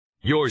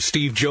Your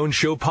Steve Jones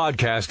Show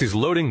podcast is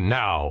loading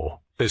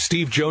now. The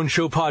Steve Jones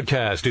Show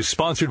podcast is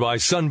sponsored by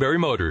Sunbury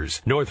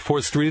Motors, North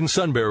 4th Street in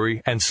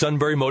Sunbury, and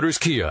Sunbury Motors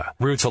Kia,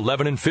 routes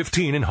 11 and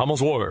 15 in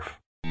Hummel's Wharf.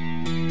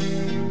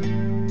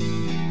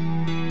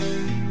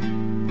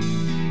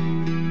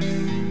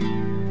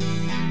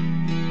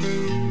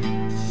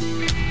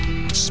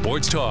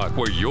 Sports talk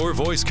where your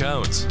voice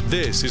counts.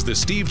 This is the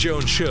Steve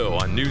Jones Show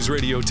on News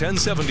Radio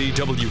 1070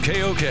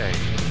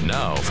 WKOK.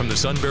 Now from the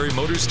Sunbury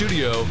Motors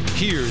Studio,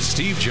 here's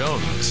Steve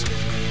Jones.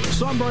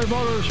 Sunbury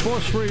Motors,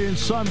 4th Street in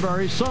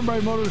Sunbury.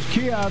 Sunbury Motors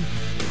Kia,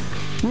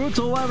 routes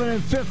 11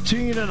 and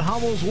 15 in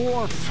Hummel's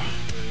Wharf.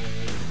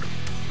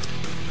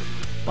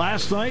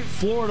 Last night,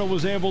 Florida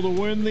was able to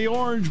win the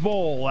Orange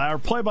Bowl. Our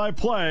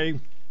play-by-play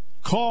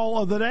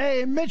call of the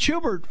day, Mitch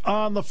Hubert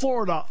on the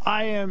Florida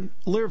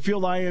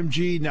Learfield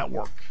IMG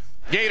Network.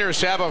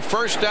 Gators have a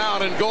first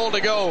down and goal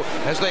to go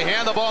as they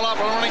hand the ball up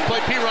on a running play.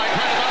 P. Ryan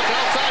trying to bounce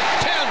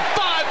outside. 10,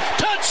 5,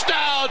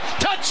 touchdown,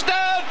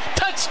 touchdown,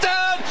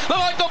 touchdown.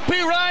 Michael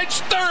P.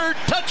 Ryan's third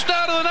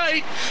touchdown of the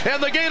night,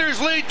 and the Gators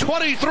lead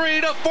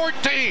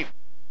 23-14.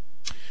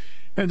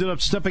 Ended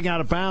up stepping out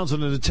of bounds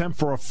in an attempt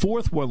for a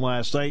fourth one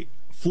last night.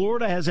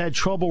 Florida has had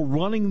trouble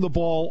running the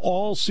ball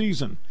all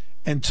season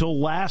until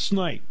last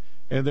night.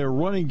 And their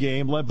running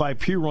game, led by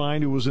P.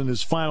 Ryan, who was in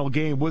his final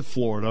game with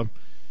Florida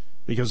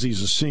because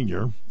he's a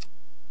senior.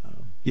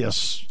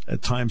 Yes,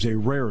 at times a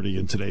rarity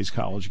in today's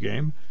college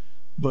game.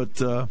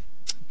 But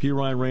P.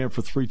 Ryan ran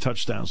for 3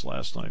 touchdowns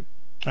last night.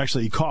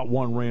 Actually, he caught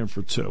 1, ran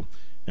for 2.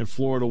 And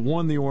Florida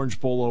won the Orange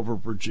Bowl over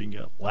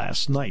Virginia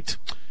last night.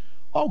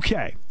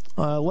 Okay,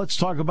 let's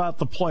talk about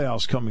the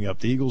playoffs coming up.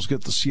 The Eagles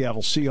get the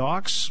Seattle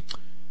Seahawks.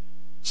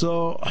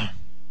 So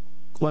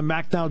Glenn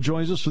Macnow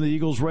joins us from the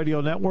Eagles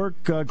Radio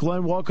Network.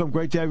 Glenn, welcome.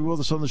 Great to have you with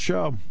us on the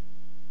show.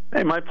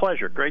 Hey, my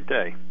pleasure. Great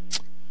day.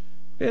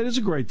 It is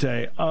a great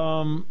day.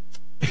 Doug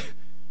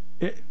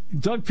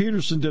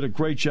Peterson did a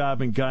great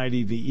job in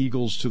guiding the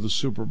Eagles to the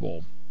Super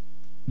Bowl.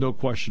 No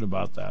question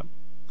about that.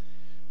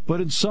 But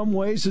in some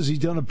ways, has he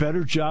done a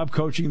better job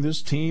coaching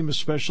this team,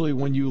 especially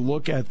when you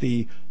look at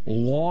the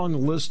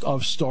long list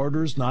of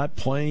starters not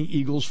playing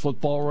Eagles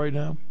football right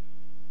now?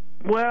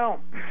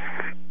 Well,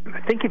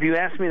 I think if you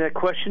ask me that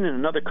question in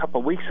another couple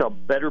of weeks, I'll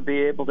better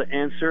be able to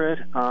answer it.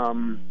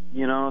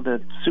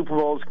 The Super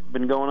Bowl's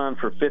been going on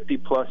for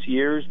 50-plus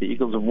years. The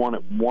Eagles have won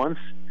it once,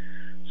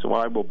 so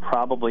I will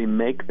probably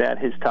make that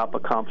his top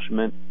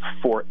accomplishment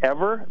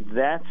forever.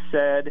 That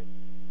said,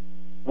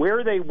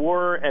 where they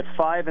were at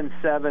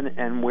 5-7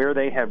 and where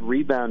they have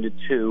rebounded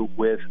to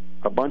with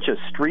a bunch of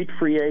street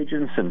free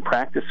agents and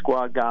practice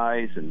squad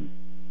guys and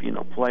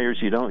players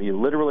you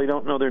literally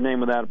don't know their name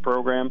without a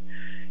program,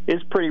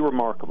 is pretty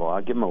remarkable.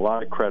 I'll give him a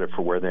lot of credit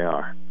for where they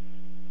are.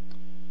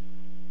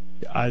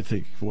 I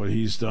think what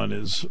he's done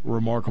is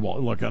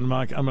remarkable. Look, I'm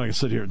not going to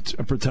sit here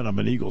and pretend I'm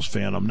an Eagles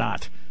fan. I'm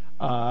not.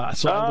 I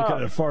look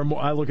at it far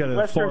more. I look at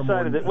it far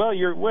more. Well,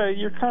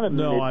 you're kind of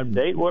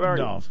mid-state. What are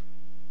you?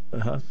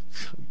 No.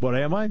 What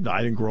am I? No,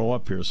 I didn't grow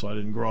up here, so I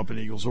didn't grow up an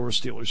Eagles or a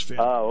Steelers fan.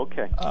 Oh,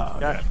 okay.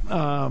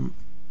 Gotcha.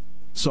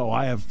 So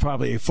I have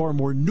probably a far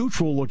more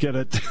neutral look at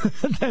it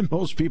than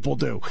most people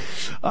do.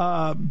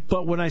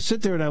 But when I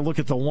sit there and I look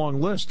at the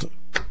long list,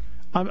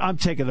 I'm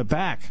taken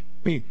aback.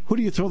 I mean, who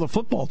do you throw the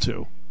football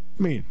to?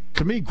 I mean,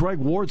 to me, Greg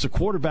Ward's a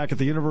quarterback at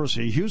the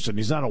University of Houston.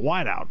 He's not a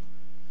wideout.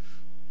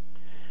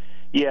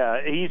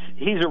 Yeah,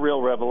 he's a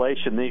real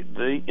revelation.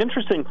 The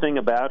interesting thing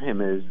about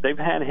him is they've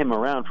had him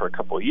around for a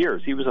couple of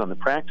years. He was on the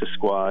practice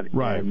squad.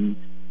 Right. And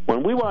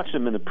when we watched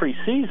him in the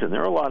preseason,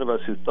 there were a lot of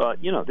us who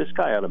thought, this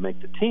guy ought to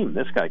make the team.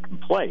 This guy can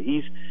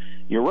play.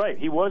 You're right.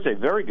 He was a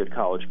very good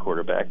college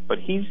quarterback, but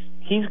he's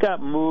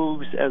got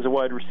moves as a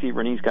wide receiver,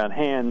 and he's got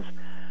hands.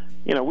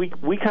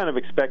 We kind of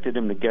expected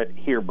him to get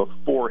here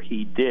before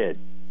he did.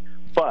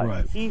 But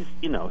right. He's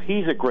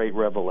a great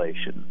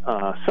revelation.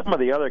 Some of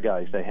the other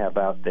guys they have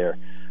out there,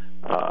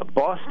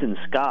 Boston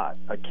Scott,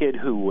 a kid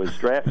who was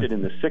drafted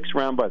in the 6th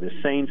round by the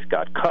Saints,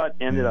 got cut,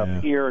 ended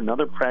up here,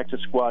 another practice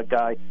squad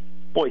guy.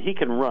 Boy, he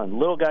can run.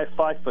 Little guy,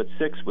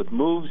 5'6", with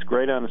moves,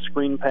 great on a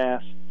screen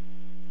pass.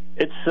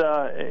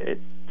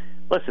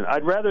 Listen,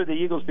 I'd rather the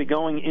Eagles be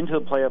going into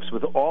the playoffs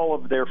with all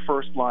of their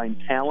first-line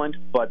talent,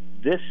 but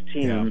this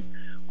team,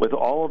 with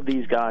all of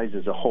these guys,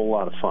 is a whole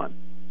lot of fun.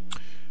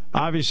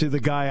 Obviously, the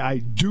guy I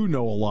do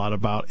know a lot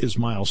about is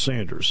Miles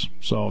Sanders.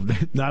 So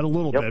not a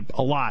little bit,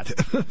 a lot.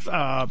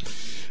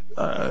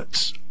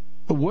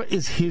 What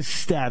is his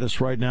status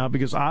right now?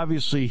 Because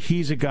obviously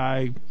he's a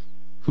guy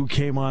who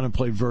came on and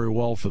played very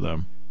well for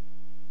them.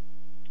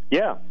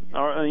 Yeah.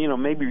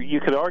 Maybe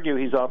you could argue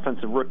he's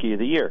Offensive Rookie of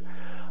the Year.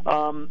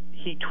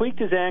 He tweaked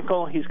his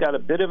ankle. He's got a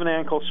bit of an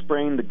ankle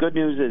sprain. The good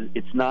news is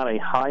it's not a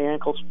high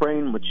ankle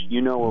sprain, which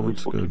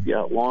always will keep you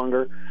out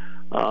longer.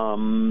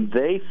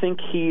 They think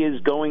he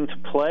is going to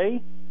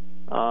play,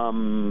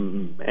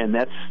 and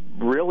that's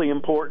really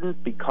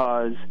important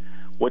because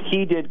what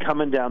he did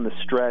coming down the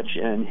stretch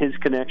and his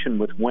connection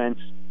with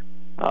Wentz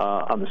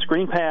on the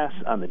screen pass,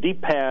 on the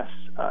deep pass,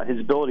 his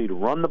ability to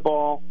run the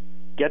ball,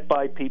 get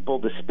by people.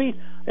 The speed.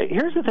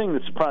 Here's the thing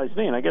that surprised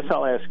me, and I guess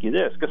I'll ask you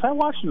this, because I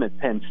watched him at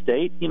Penn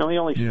State. He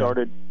only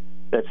started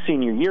that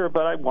senior year,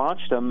 but I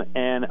watched him,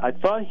 and I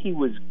thought he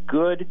was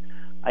good.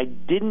 I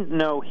didn't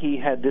know he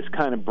had this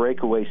kind of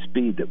breakaway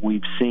speed that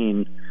we've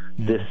seen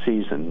this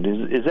season.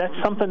 Is that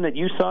something that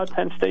you saw at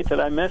Penn State that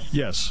I missed?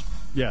 Yes.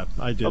 Yeah,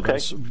 I did. Okay.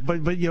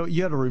 But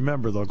you got to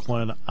remember, though,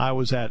 Glenn, I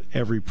was at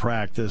every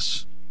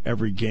practice,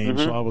 every game,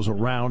 so I was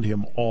around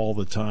him all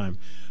the time.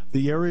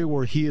 The area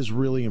where he has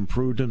really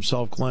improved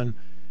himself, Glenn,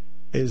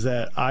 is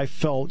that I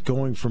felt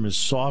going from his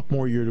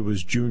sophomore year to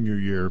his junior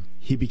year,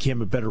 he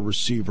became a better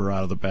receiver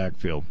out of the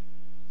backfield.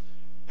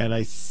 And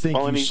I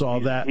think saw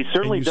that. He's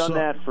certainly done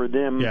that for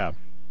them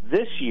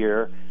this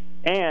year.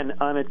 And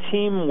on a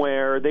team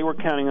where they were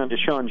counting on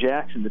Deshaun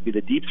Jackson to be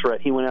the deep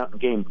threat, he went out in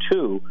game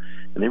 2,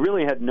 and they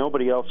really had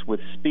nobody else with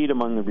speed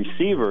among the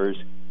receivers.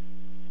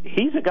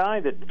 He's a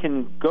guy that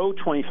can go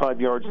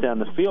 25 yards down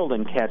the field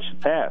and catch the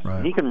pass.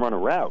 Right. He can run a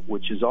route,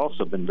 which has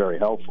also been very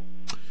helpful.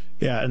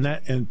 Yeah,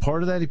 and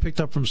part of that he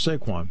picked up from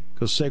Saquon,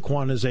 because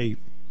Saquon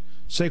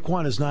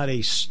is not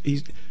a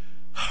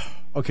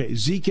okay.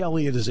 Zeke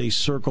Elliott is a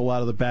circle out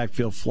of the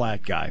backfield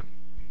flat guy.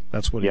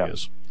 That's what he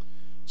is.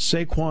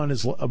 Saquon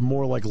is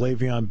more like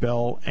Le'Veon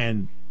Bell,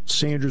 and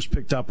Sanders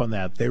picked up on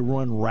that. They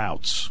run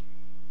routes.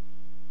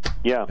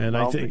 Yeah, and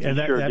I think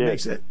that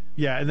makes it.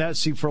 Yeah, and that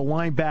for a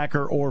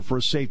linebacker or for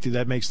a safety,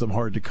 that makes them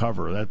hard to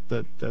cover.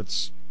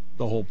 That's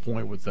the whole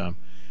point with them.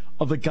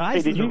 Of the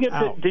guys, did you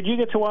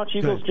get to watch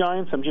Eagles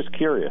Giants? I'm just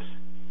curious.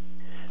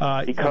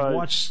 Because I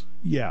watched.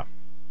 Yeah.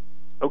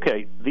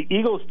 Okay, the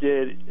Eagles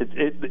did.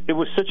 It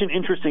was such an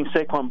interesting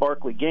Saquon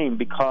Barkley game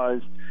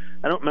because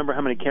I don't remember how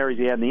many carries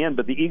he had in the end,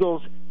 but the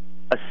Eagles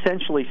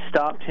essentially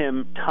stopped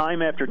him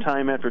time after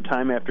time after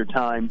time after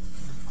time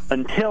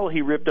until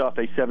he ripped off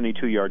a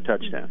 72-yard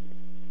touchdown.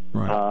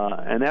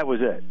 Right. And that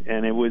was it.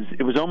 And it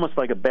was almost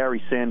like a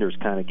Barry Sanders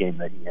kind of game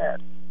that he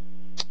had.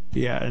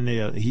 Yeah, and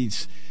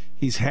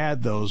he's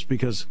had those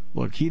because,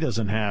 look, he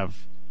doesn't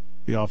have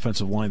the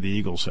offensive line the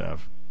Eagles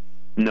have.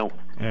 No.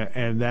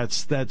 And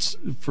that's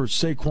for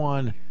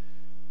Saquon.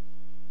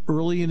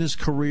 Early in his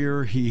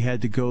career, he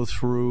had to go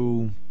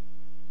through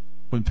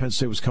when Penn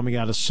State was coming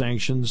out of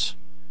sanctions,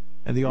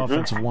 and the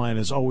offensive line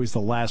is always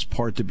the last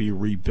part to be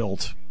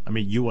rebuilt. I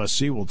mean,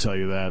 USC will tell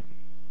you that.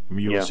 I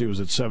mean, USC was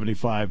at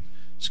 75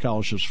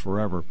 scholarships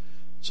forever.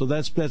 So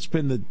that's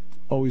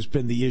always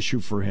been the issue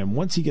for him.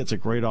 Once he gets a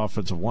great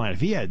offensive line,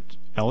 if he had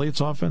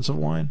Elliott's offensive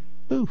line,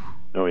 ooh.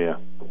 Oh, yeah.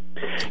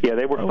 Yeah,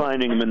 they were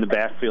finding him in the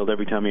backfield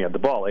every time he had the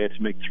ball. They had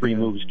to make 3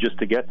 moves just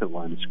to get to the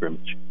line of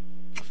scrimmage.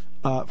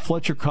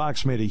 Fletcher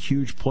Cox made a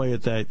huge play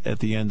at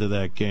the end of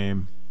that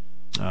game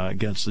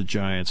against the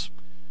Giants.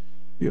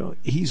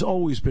 He's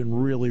always been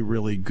really,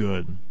 really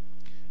good.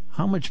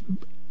 How much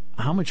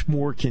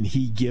more can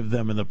he give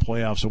them in the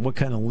playoffs, and what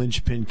kind of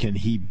linchpin can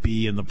he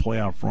be in the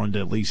playoff run to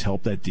at least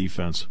help that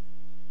defense?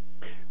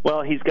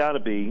 Well, he's got to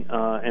be,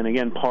 and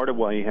again, part of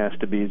why he has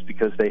to be is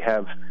because they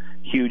have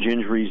huge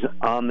injuries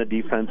on the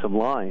defensive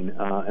line,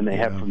 and they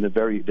have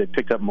they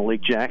picked up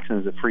Malik Jackson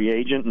as a free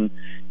agent, and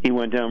he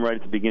went down right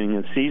at the beginning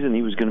of the season.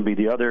 He was going to be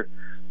the other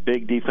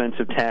big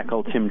defensive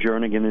tackle. Tim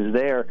Jernigan is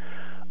there.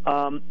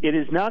 It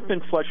has not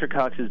been Fletcher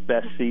Cox's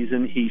best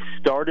season. He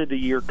started the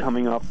year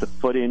coming off the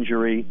foot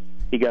injury.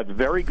 He got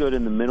very good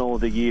in the middle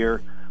of the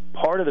year.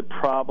 Part of the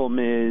problem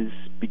is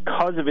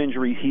because of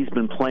injuries, he's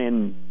been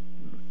playing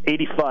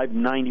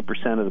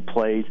 85-90% of the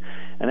plays,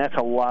 and that's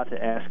a lot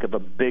to ask of a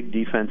big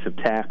defensive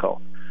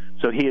tackle.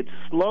 So he had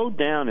slowed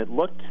down. It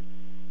looked,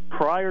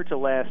 prior to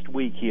last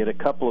week, he had a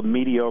couple of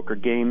mediocre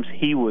games.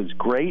 He was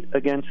great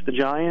against the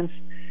Giants,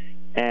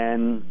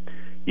 and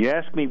you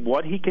ask me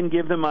what he can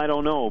give them, I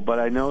don't know, but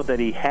I know that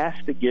he has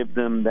to give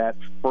them that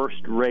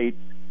first-rate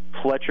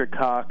Fletcher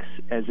Cox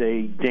as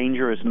a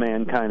dangerous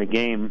man kind of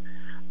game,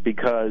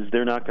 because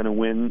they're not going to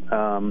win.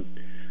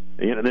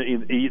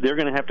 They're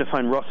going to have to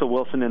find Russell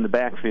Wilson in the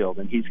backfield,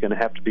 and he's going to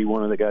have to be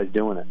one of the guys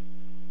doing it.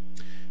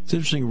 It's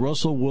interesting.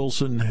 Russell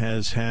Wilson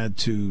has had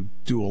to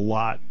do a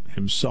lot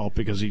himself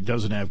because he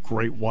doesn't have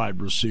great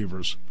wide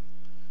receivers.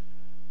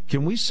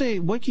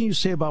 What can you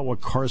say about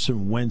what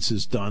Carson Wentz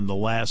has done the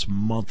last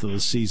month of the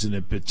season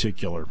in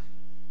particular?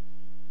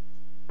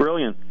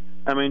 Brilliant.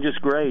 I mean,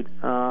 just great.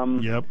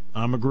 Yep,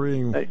 I'm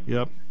agreeing.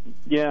 Yep.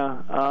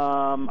 Yeah,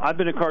 I've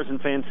been a Carson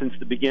fan since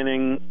the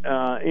beginning.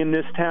 In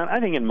this town, I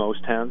think in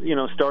most towns,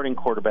 starting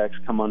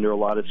quarterbacks come under a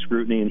lot of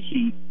scrutiny, and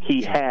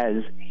he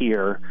has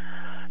here.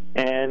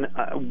 And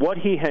what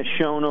he has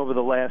shown over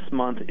the last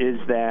month is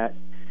that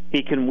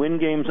he can win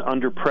games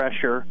under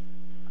pressure.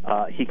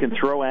 He can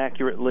throw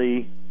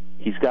accurately.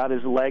 He's got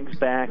his legs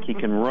back. He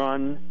can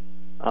run.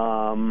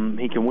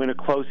 He can win a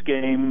close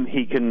game.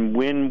 He can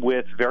win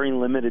with very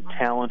limited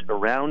talent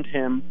around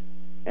him.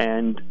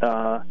 And,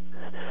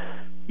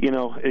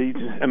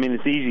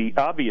 it's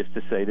obvious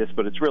to say this,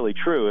 but it's really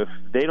true. If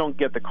they don't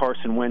get the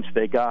Carson Wentz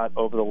they got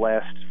over the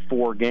last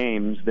 4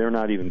 games, they're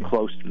not even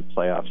close to the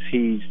playoffs.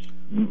 He's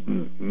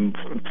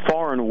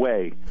far and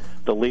away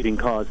the leading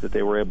cause that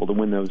they were able to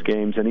win those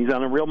games, and he's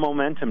on a real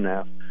momentum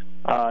now.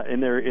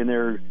 In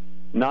their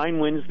 9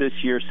 wins this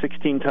year,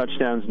 16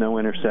 touchdowns, no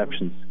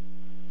interceptions.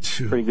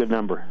 Pretty good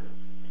number.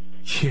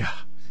 Yeah,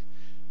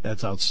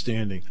 that's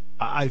outstanding.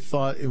 I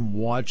thought in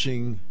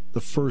watching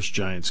the first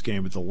Giants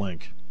game at the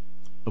Link,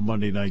 the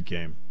Monday night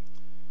game,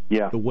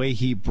 the way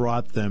he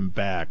brought them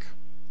back,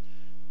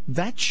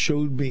 that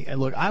showed me. And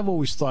look, I've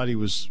always thought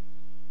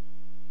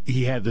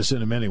he had this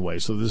in him anyway,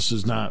 so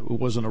it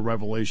wasn't a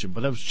revelation.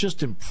 But I was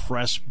just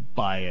impressed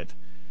by it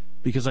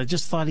because I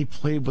just thought he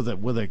played with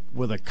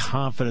a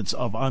confidence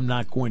of I'm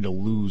not going to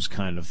lose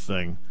kind of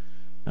thing,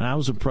 and I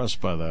was impressed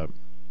by that.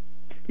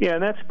 Yeah,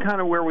 and that's kind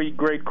of where we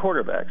grade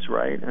quarterbacks,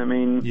 right? I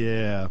mean,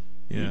 yeah.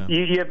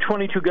 You have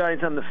 22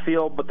 guys on the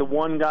field, but the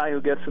one guy who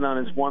gets it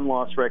on his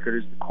one-loss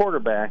record is the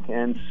quarterback.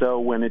 And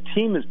so when a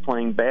team is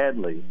playing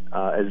badly,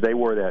 as they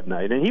were that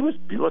night, and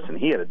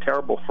he had a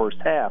terrible first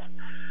half,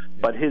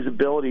 but his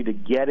ability to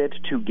get it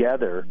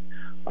together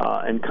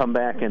and come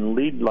back and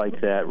lead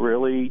like that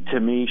really, to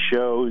me,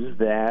 shows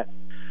that.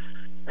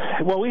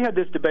 Well, we had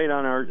this debate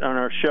on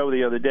our show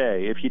the other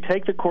day. If you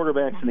take the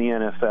quarterbacks in the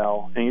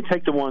NFL and you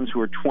take the ones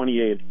who are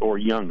 28 or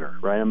younger,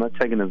 right? I'm not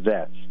taking the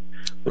vets.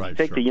 Right,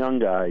 take the young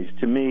guys.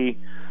 To me,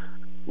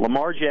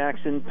 Lamar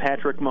Jackson,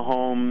 Patrick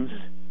Mahomes,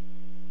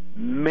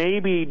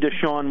 maybe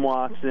Deshaun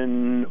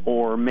Watson,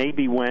 or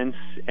maybe Wentz,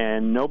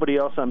 and nobody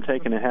else I'm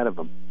taking ahead of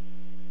them.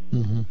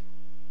 Mm-hmm.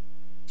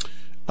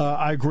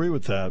 I agree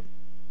with that.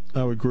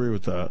 I would agree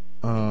with that.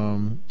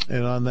 And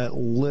on that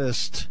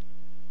list,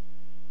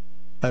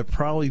 I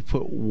probably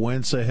put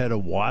Wentz ahead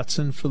of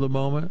Watson for the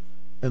moment.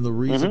 And the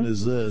reason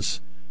is this.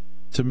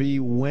 To me,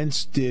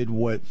 Wentz did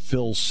what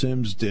Phil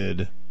Simms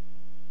did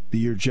the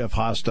year Jeff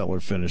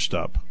Hostetler finished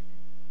up,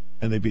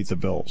 and they beat the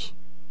Bills.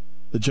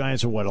 The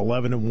Giants are,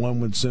 11-1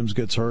 when Simms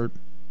gets hurt?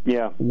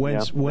 Yeah.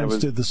 Wentz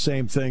did the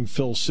same thing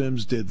Phil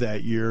Simms did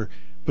that year,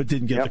 but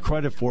didn't get the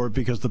credit for it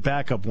because the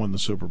backup won the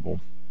Super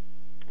Bowl.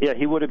 Yeah,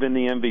 he would have been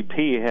the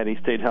MVP had he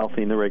stayed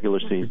healthy in the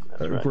regular season.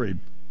 That's right.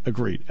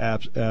 Agreed.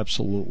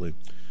 Absolutely.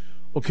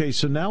 Okay,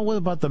 so now what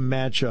about the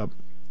matchup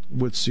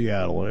with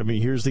Seattle? I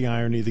mean, here's the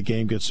irony: the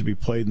game gets to be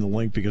played in the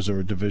Link because they're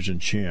a division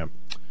champ.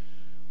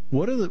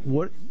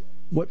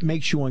 What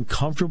makes you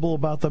uncomfortable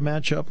about the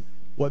matchup?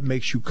 What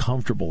makes you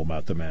comfortable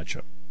about the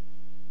matchup?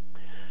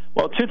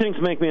 Well, two things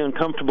make me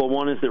uncomfortable.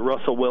 One is that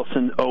Russell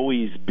Wilson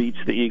always beats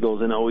the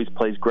Eagles and always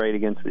plays great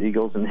against the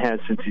Eagles, and has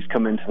since he's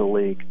come into the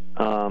league.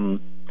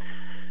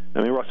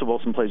 Russell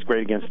Wilson plays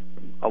great against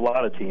a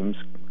lot of teams,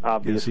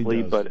 obviously,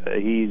 yes, but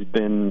he's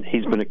been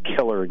a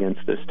killer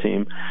against this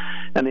team.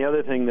 And the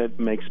other thing that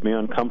makes me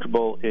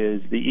uncomfortable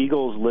is the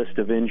Eagles' list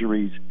of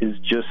injuries is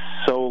just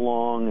so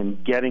long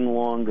and getting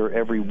longer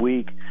every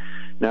week.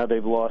 Now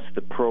they've lost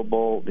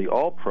the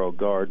All-Pro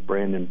guard,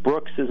 Brandon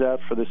Brooks, is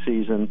out for the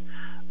season.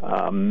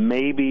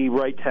 Maybe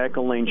right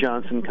tackle Lane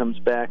Johnson comes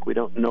back. We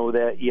don't know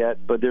that yet.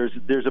 But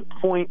there's a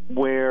point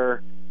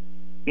where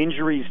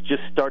injuries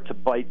just start to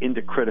bite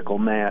into critical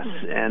mass,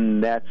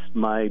 and that's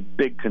my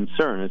big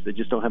concern, is they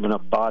just don't have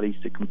enough bodies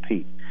to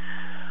compete.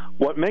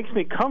 What makes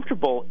me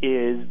comfortable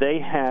is they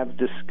have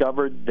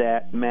discovered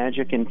that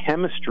magic and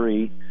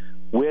chemistry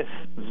with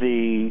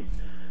the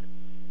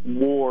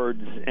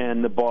Wards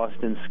and the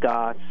Boston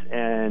Scotts,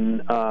 and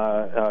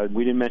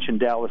we didn't mention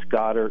Dallas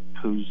Goedert,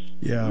 who's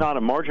not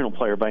a marginal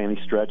player by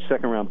any stretch,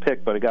 second-round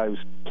pick, but a guy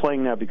who's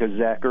playing now because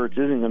Zach Ertz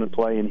isn't going to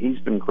play, and he's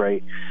been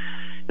great.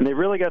 And they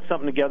really got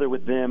something together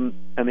with them.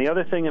 And the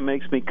other thing that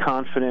makes me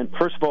confident,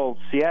 first of all,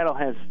 Seattle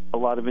has a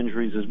lot of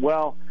injuries as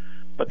well,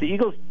 but the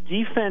Eagles'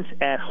 defense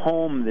at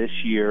home this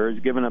year has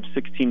given up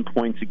 16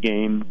 points a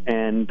game,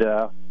 and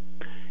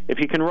if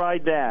you can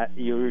ride that,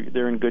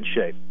 they're in good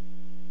shape.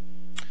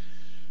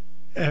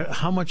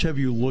 How much have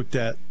you looked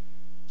at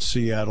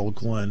Seattle,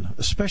 Glenn,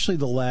 especially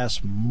the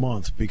last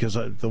month? Because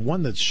the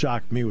one that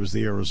shocked me was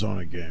the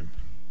Arizona game.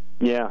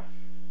 Yeah,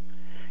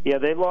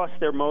 they lost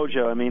their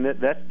mojo. I mean,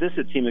 this is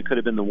a team that could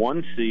have been the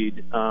 1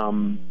 seed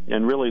and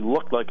really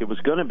looked like it was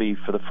going to be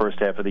for the first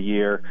half of the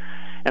year,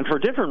 and for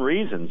different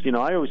reasons.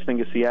 I always think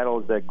of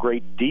Seattle as that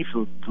great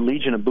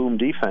Legion of Boom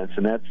defense,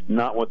 and that's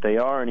not what they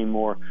are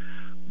anymore.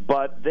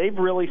 But they've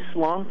really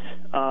slumped.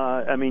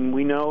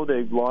 We know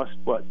they've lost,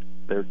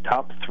 their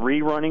top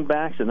 3 running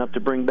backs, enough to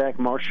bring back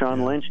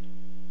Marshawn Lynch.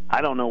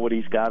 I don't know what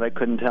he's got. I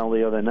couldn't tell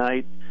the other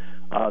night.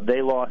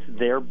 They lost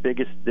their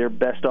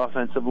best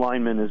offensive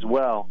lineman as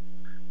well.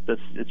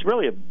 It's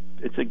really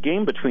a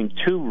game between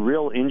two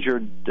real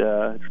injured,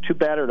 two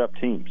battered up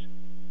teams.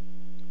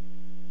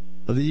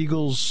 The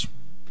Eagles.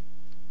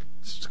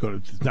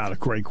 It's not a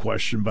great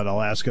question, but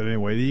I'll ask it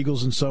anyway. The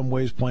Eagles, in some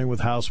ways, playing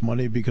with house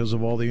money because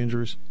of all the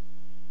injuries.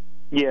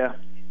 Yeah.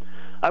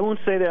 I won't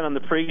say that on the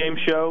pregame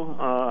show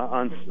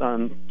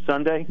on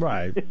Sunday.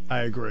 Right, I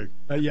agree.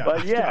 But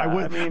I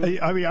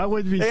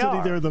wouldn't be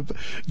sitting there.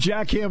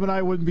 Jack Ham and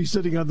I wouldn't be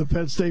sitting on the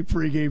Penn State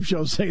pregame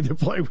show saying they're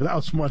playing with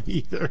house money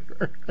either.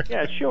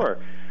 Yeah, sure,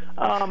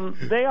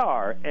 they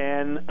are,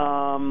 and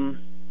I'm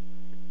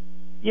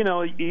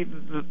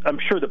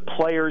sure the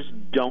players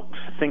don't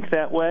think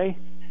that way,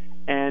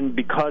 and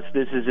because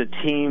this is a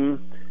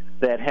team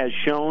that has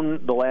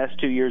shown the last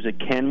 2 years it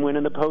can win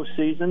in the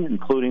postseason,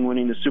 including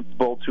winning the Super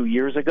Bowl 2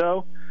 years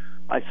ago.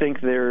 I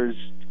think there's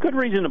good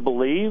reason to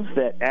believe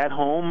that at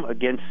home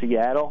against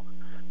Seattle,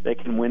 they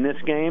can win this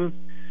game.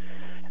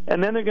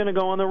 And then they're going to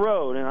go on the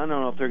road, and I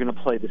don't know if they're going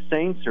to play the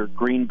Saints or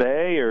Green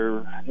Bay,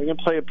 or they're going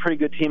to play a pretty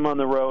good team on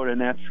the road, and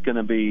that's going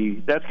to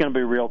be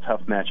a real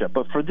tough matchup.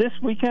 But for this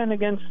weekend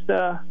against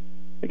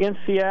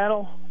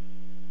Seattle,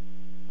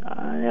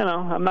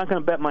 I'm not going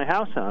to bet my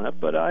house on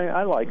it, but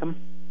I like them.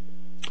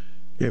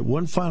 Okay,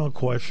 one final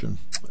question,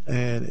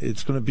 and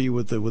it's going to be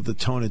with the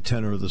tone and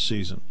tenor of the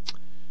season.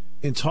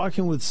 In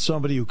talking with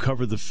somebody who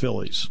covered the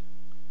Phillies,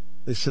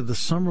 they said the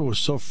summer was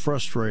so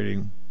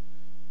frustrating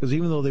because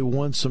even though they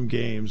won some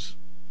games,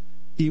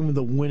 even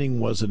the winning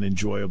wasn't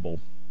enjoyable.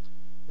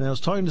 And I was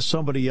talking to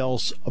somebody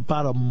else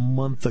about a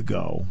month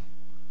ago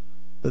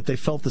that they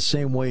felt the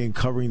same way in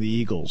covering the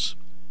Eagles.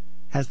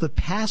 Has the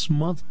past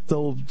month,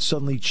 though,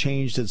 suddenly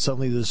changed and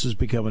suddenly this has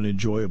become an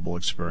enjoyable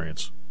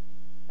experience?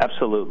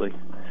 Absolutely.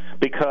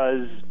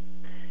 Because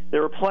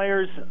there were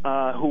players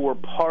who were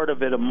part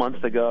of it a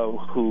month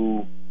ago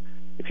who,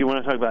 if you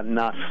want to talk about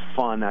not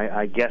fun,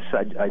 I guess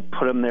I'd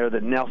put them there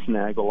that Nelson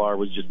Aguilar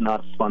was just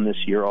not fun this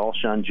year.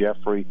 Alshon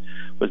Jeffrey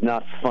was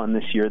not fun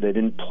this year. They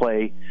didn't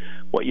play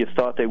what you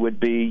thought they would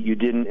be. You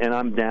didn't, and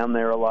I'm down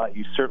there a lot,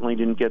 you certainly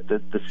didn't get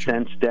the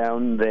sense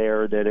down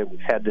there that it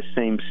had the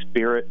same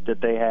spirit that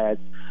they had.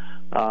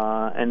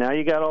 And now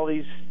you got all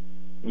these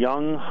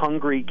young,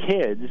 hungry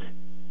kids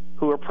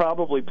who are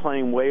probably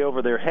playing way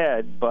over their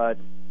head, but,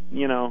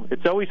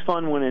 it's always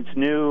fun when it's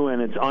new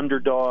and it's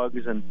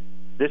underdogs, and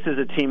this is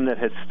a team that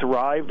has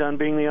thrived on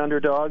being the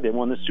underdog. They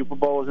won the Super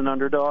Bowl as an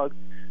underdog,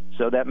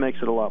 so that makes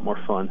it a lot more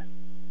fun.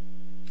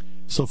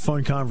 So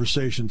fun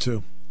conversation,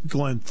 too.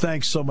 Glenn,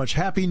 thanks so much.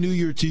 Happy New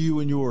Year to you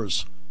and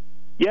yours.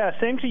 Yeah,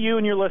 same to you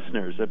and your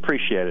listeners. I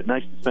appreciate it.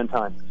 Nice to spend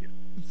time with you.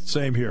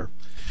 Same here.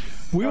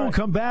 We will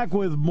come back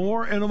with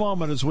more in a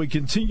moment as we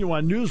continue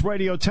on News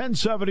Radio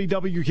 1070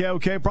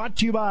 WKOK, brought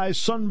to you by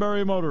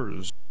Sunbury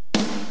Motors.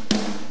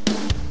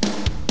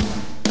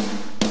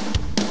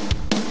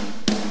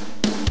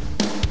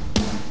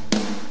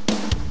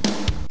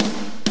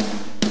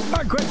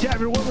 Great to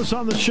have you with us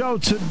on the show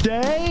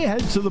today. Head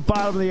to the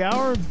bottom of the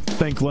hour.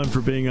 Thank Glenn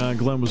for being on.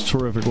 Glenn was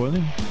terrific,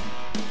 wasn't he?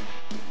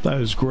 That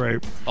was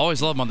great.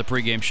 Always love him on the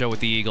pregame show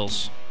with the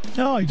Eagles.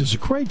 Oh, he does a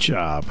great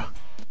job.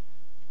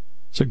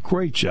 It's a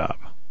great job.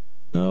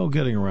 No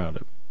getting around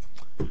it.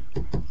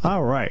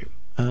 All right.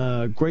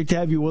 Great to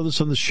have you with us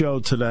on the show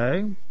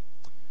today.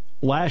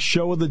 Last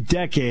show of the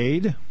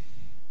decade.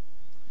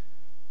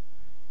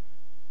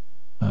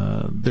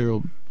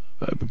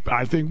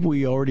 I think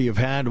we already have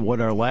had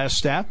our last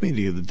staff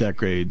meeting of the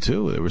decade,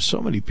 too. There were so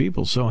many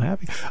people so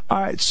happy.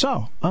 All right,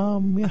 so,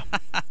 yeah.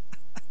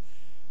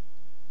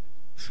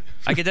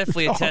 I could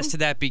definitely attest to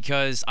that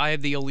because I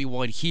am the only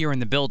one here in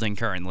the building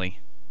currently.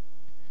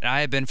 And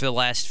I have been for the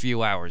last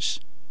few hours.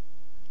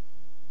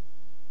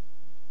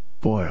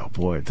 Boy, oh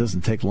boy, it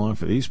doesn't take long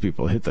for these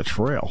people to hit the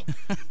trail.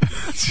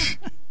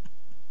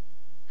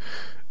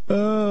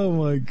 Oh,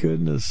 my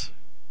goodness.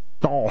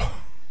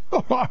 Oh.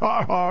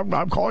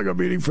 I'm calling a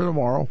meeting for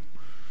tomorrow.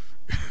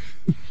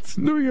 It's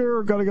New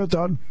Year, gotta get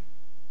done.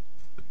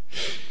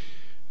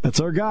 That's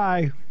our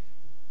guy.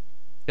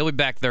 He'll be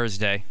back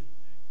Thursday.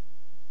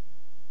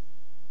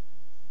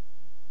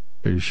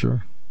 Are you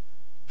sure?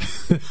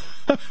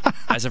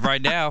 As of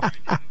right now.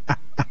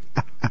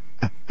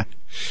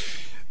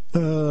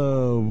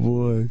 Oh,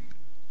 boy.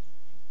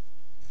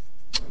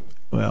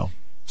 Well,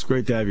 it's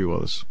great to have you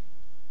with us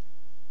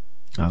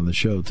on the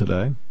show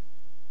today.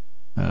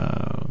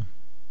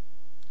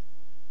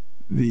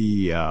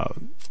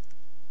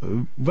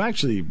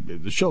 Actually,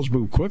 the show's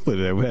moved quickly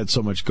today. We had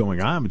so much going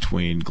on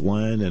between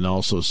Glenn and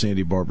also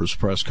Sandy Barber's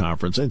press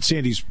conference. And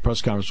Sandy's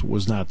press conference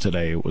was not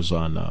today. It was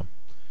on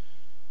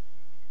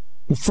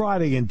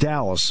Friday in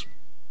Dallas.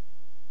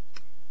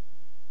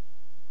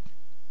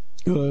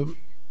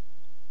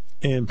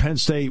 And Penn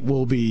State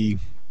will be,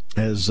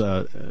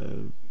 they're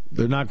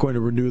not going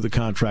to renew the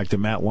contract of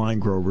Matt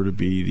Linegrover to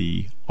be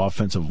the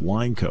offensive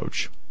line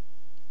coach.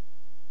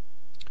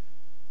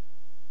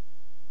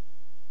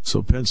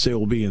 So Penn State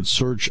will be in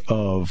search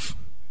of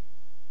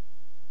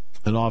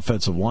an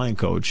offensive line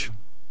coach,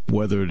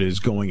 whether it is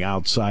going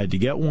outside to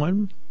get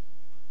one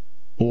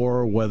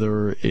or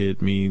whether it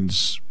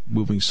means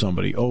moving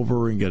somebody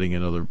over and getting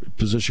another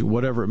position,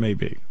 whatever it may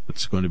be.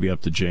 It's going to be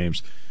up to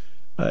James.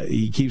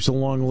 He keeps a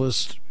long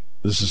list.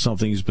 This is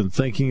something he's been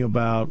thinking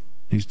about.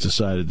 He's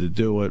decided to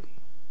do it.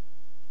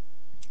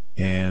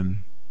 And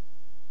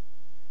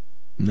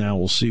now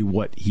we'll see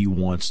what he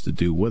wants to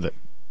do with it.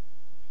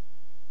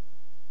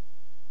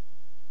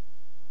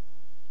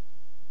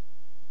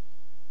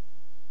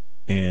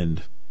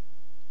 And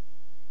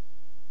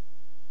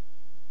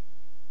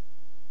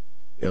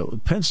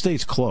Penn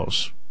State's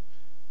close.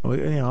 I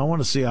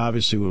want to see,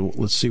 obviously,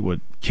 let's see what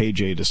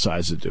KJ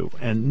decides to do.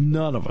 And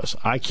none of us,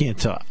 I can't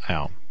tell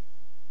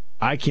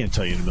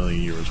you in a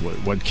million years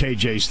what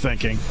KJ's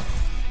thinking.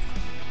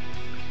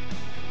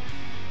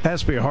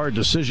 Has to be a hard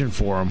decision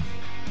for him.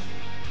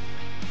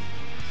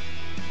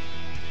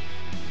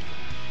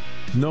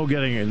 no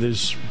getting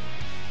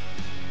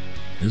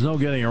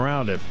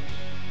around it.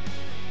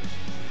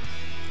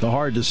 The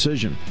hard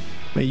decision.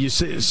 I mean, you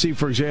see,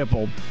 for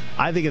example,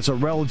 I think it's a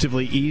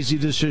relatively easy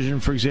decision,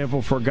 for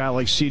example, for a guy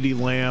like CeeDee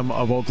Lamb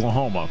of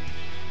Oklahoma.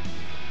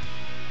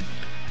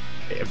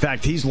 In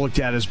fact, he's looked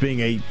at as being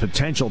a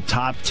potential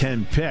top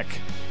 10 pick.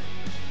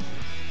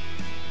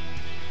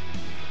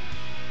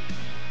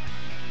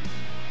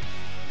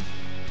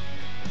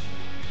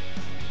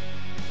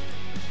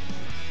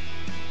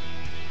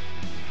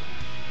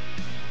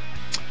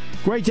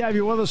 Great to have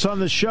you with us on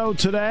the show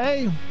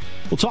today.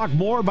 We'll talk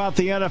more about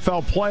the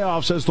NFL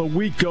playoffs as the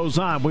week goes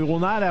on. We will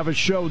not have a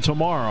show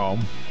tomorrow.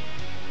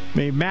 I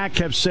mean, Matt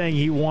kept saying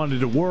he wanted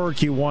to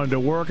work,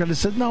 and I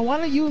said, no, why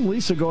don't you and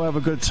Lisa go have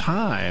a good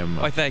time?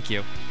 Why, thank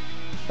you.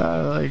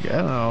 I don't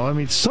know. I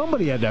mean,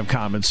 somebody had to have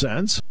common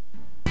sense.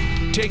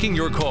 Taking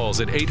your calls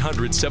at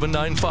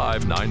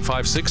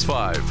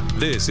 800-795-9565.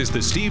 This is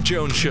the Steve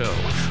Jones Show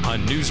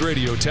on News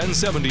Radio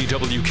 1070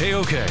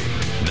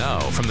 WKOK. Now,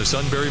 from the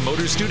Sunbury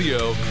Motors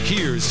Studio,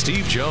 here's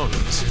Steve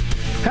Jones.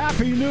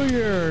 Happy New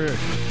Year.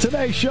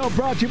 Today's show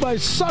brought to you by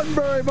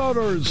Sunbury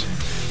Motors.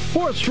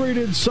 4th Street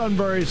in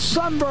Sunbury.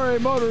 Sunbury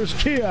Motors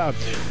Kia.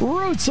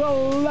 Routes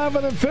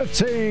 11 and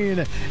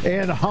 15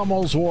 in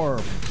Hummel's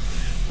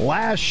Wharf.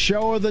 Last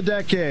show of the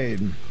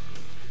decade.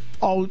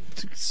 Oh,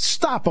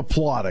 stop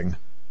applauding.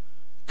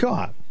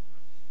 God.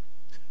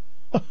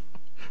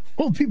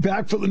 We'll be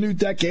back for the new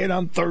decade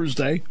on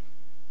Thursday.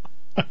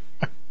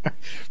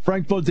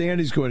 Frank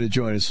Bodani's going to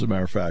join us, as a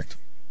matter of fact,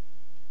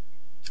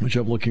 which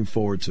I'm looking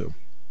forward to.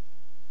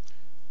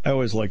 I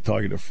always like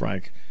talking to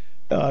Frank.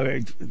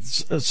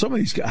 Some of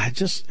these guys, I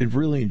just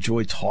really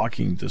enjoy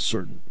talking to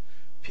certain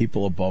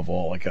people above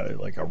all, like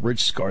a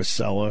Rich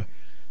Scarcella.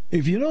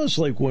 If you notice,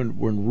 like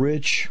when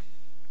Rich...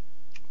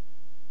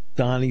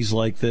 Donnie's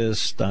like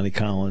this, Donnie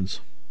Collins,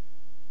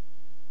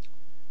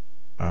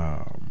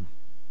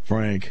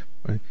 Frank.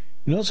 Right?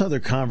 You notice how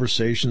their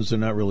conversations, they're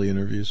not really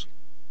interviews?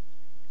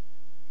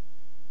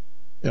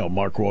 You know,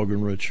 Mark Rogan,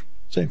 Rich,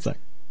 same thing.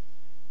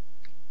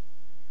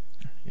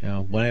 You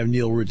know, when I have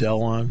Neil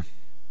Riddell on,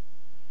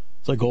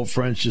 it's like old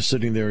friends just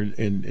sitting there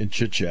and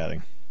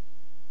chit-chatting.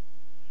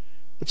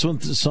 It's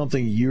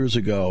something years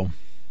ago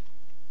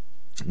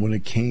when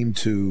it came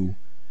to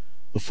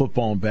the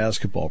football and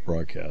basketball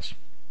broadcast.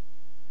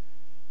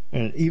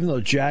 And even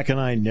though Jack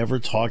and I never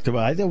talked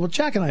about it, well,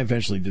 Jack and I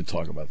eventually did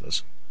talk about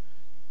this.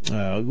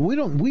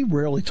 We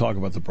rarely talk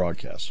about the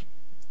broadcast.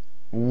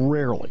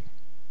 Rarely.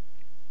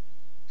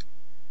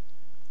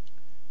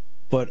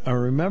 But I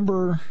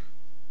remember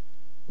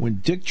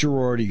when Dick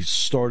Girardi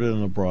started on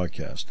the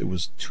broadcast, it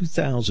was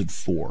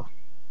 2004.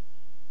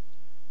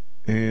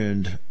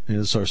 And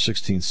it's our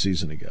 16th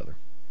season together.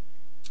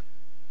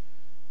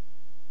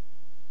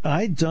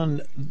 I'd done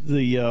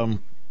the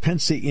Penn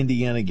State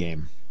Indiana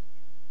game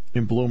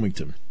in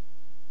Bloomington,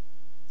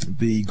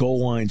 the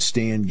goal line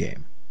stand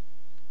game,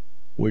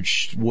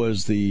 which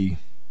was the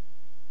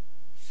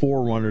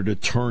forerunner to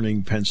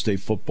turning Penn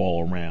State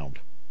football around.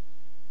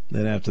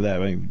 Then after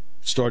that, I mean,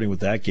 starting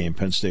with that game,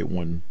 Penn State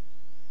won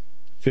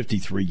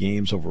 53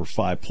 games over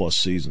 5+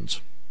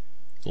 seasons.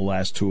 The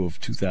last two of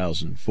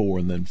 2004,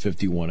 and then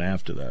 51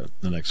 after that,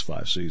 the next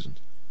 5 seasons.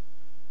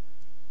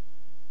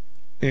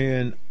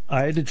 And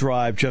I had to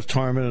drive, Jeff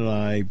Tarman and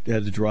I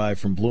had to drive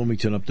from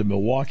Bloomington up to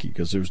Milwaukee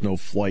because there was no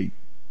flight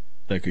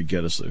that could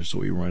get us there, so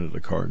we rented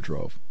a car and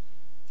drove.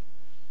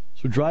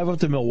 So we drive up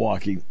to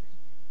Milwaukee,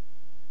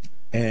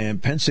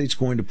 and Penn State's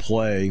going to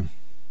play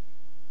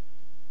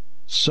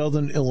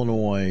Southern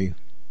Illinois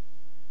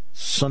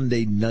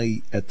Sunday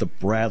night at the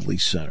Bradley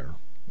Center,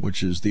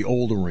 which is the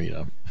old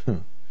arena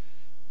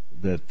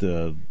that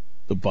the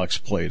Bucks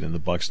played, and the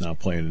Bucks now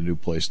play in a new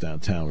place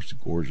downtown, which is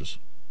gorgeous.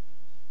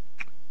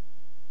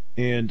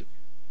 And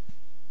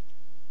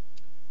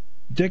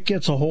Dick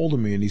gets a hold of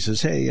me, and he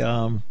says, hey,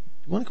 you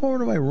want to come over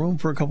to my room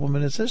for a couple of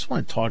minutes? I just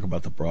want to talk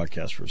about the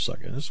broadcast for a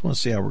second. I just want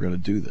to see how we're going to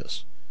do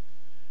this.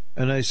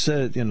 And I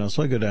said,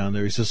 so I go down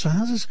there. He says, so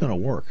how's this going to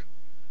work?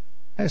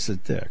 I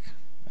said, Dick,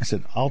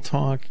 I'll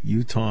talk,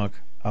 you talk,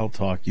 I'll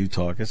talk, you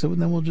talk. I said, well,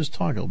 then we'll just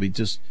talk. It'll be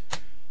just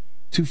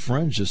two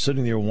friends just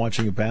sitting there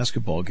watching a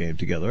basketball game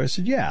together. I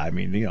said, yeah, I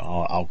mean,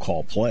 I'll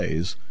call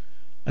plays.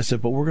 I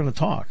said, but we're going to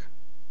talk.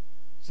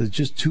 I said,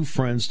 just two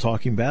friends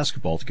talking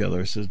basketball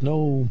together. I said,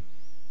 no,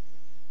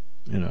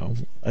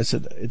 I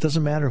said, it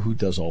doesn't matter who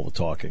does all the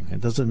talking. It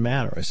doesn't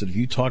matter. I said, if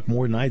you talk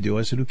more than I do,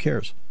 I said, who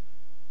cares?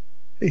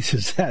 He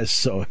says, that's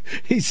so.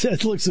 He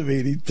said, looks at me,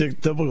 and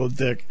typical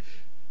Dick.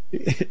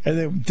 And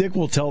then Dick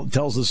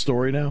tells the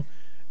story now,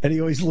 and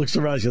he always looks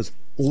around and goes,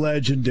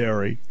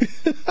 legendary.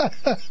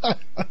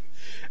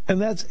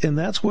 and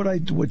that's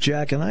what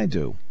Jack and I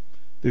do.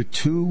 They're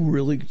two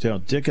really,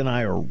 Dick and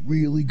I are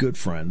really good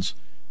friends.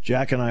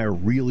 Jack and I are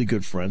really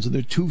good friends, and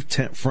they're two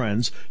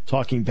friends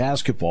talking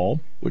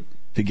basketball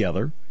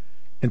together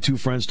and two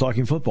friends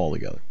talking football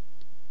together.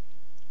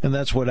 And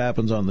that's what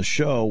happens on the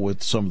show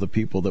with some of the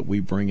people that we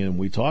bring in and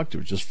we talk to.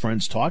 It's just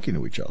friends talking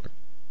to each other.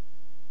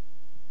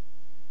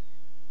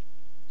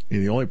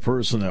 And the only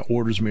person that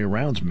orders me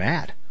around is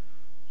Matt.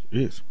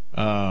 Jeez.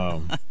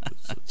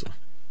 It's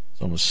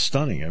almost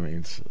stunning. I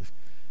mean,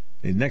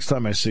 next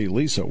time I see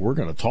Lisa, we're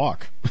going to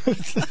talk.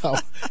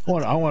 I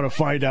want to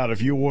find out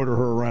if you order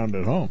her around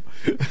at home.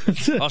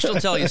 Oh, she'll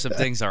tell you some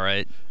things, all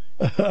right.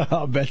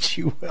 I'll bet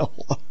you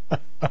will.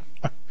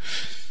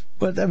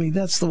 But, I mean,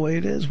 that's the way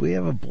it is. We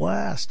have a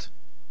blast.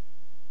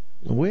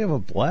 I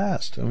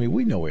mean,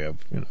 we know we have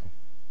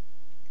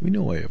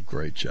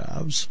great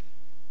jobs.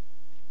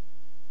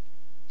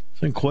 It's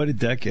been quite a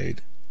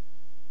decade.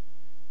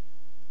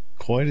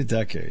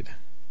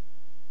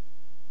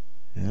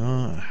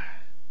 Yeah.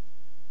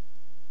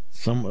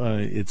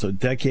 It's a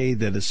decade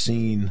that has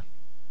seen,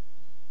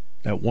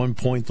 at one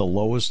point, the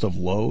lowest of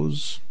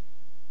lows.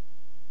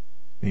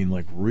 I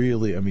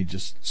mean,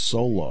 just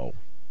so low.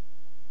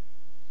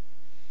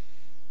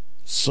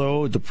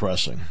 So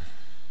depressing.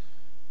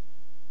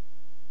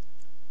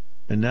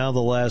 And now the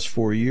last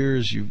 4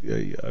 years,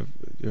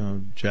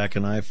 Jack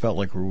and I felt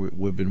like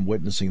we've been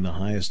witnessing the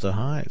highest of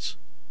highs.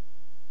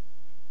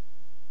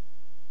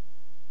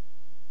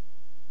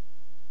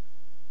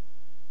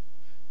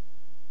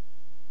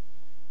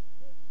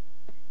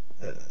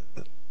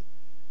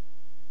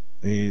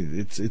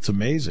 It's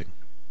amazing.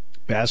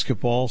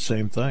 Basketball,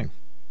 same thing.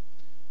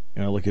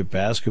 Look at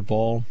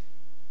basketball.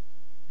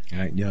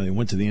 They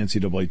went to the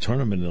NCAA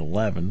tournament in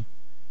 2011.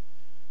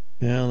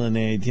 And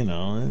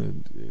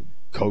then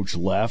coach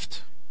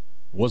left.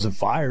 Wasn't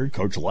fired.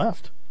 Coach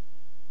left.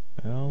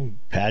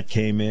 Pat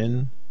came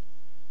in.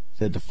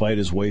 Had to fight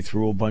his way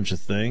through a bunch of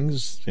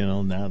things.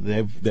 Now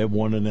they've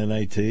won an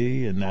NIT,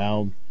 and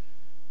now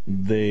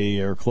they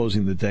are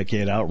closing the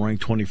decade out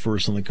ranked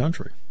 21st in the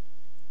country.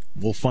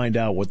 We'll find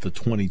out what the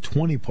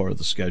 2020 part of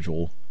the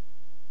schedule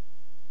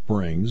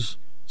brings,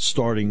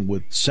 starting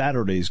with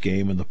Saturday's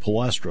game in the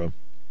Palestra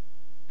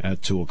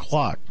at 2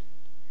 o'clock.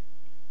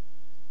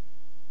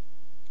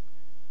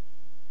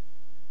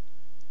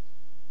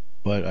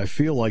 But I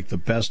feel like the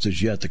best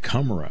is yet to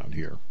come around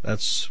here.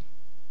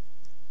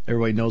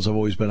 Everybody knows I've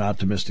always been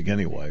optimistic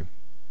anyway.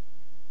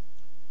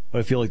 But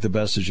I feel like the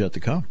best is yet to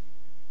come.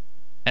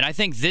 And I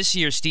think this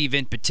year, Steve,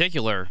 in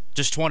particular,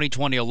 just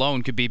 2020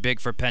 alone could be big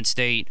for Penn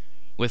State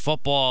with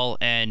football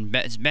and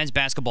men's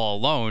basketball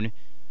alone.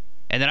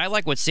 And then I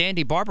like what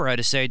Sandy Barber had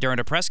to say during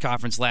a press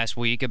conference last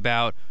week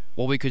about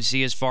what we could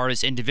see as far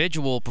as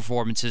individual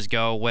performances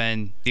go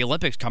when the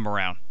Olympics come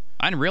around.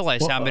 I didn't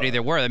realize how many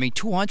there were. I mean,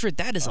 200,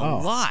 that is a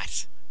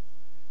lot.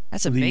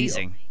 That's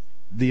amazing.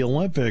 The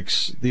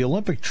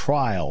Olympic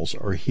trials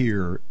are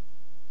here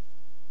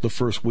the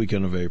first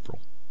weekend of April.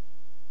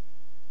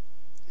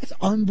 It's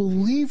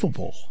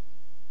unbelievable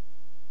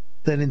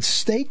that in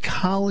State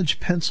College,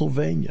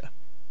 Pennsylvania,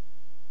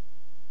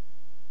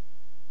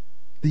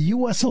 the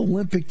U.S.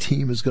 Olympic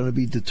team is going to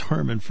be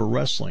determined for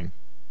wrestling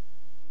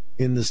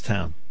in this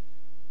town.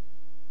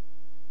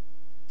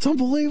 It's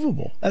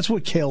unbelievable. That's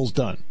what Cale's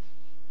done.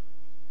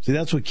 See,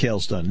 that's what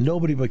Cale's done.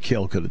 Nobody but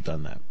Cale could have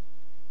done that.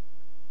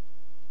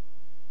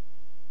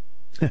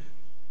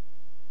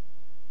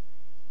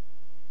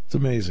 It's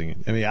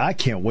amazing. I mean, I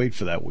can't wait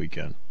for that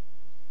weekend.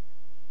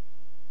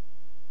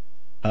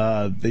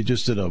 They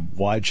just did a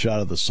wide shot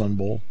of the Sun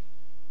Bowl.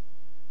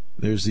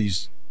 There's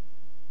these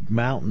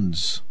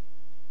mountains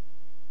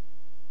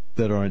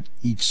that are on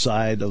each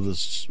side of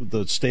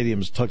the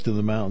stadium is tucked in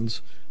the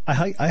mountains. I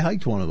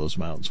hiked one of those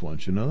mountains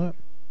once. You know that?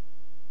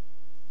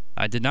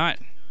 I did not.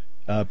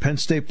 Penn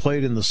State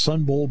played in the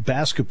Sun Bowl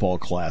Basketball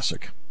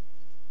Classic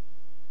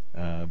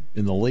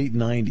in the late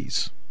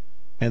 90s.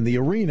 And the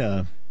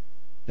arena,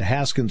 the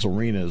Haskins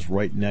Arena, is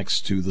right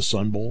next to the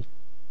Sun Bowl.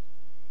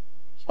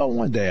 So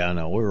one day, I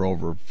know, we were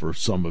over for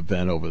some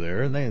event over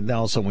there, and then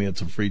all of a sudden we had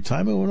some free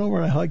time. I went over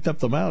and I hiked up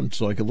the mountain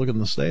so I could look in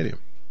the stadium.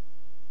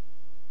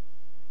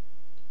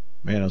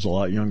 Man, I was a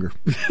lot younger.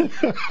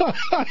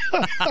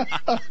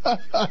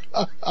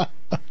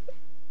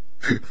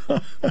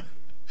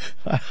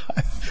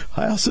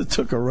 I also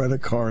took a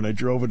rent-a-car and I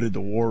drove it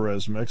into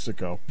Juarez,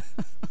 Mexico.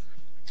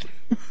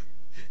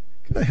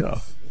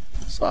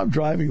 So I'm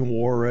driving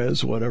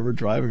Juarez,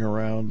 driving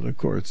around, and of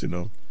course,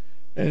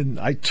 and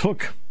I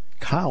took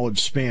college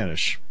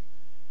Spanish.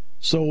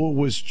 So it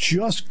was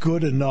just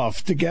good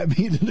enough to get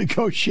me to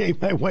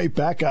negotiate my way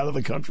back out of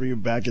the country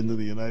and back into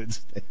the United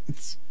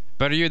States.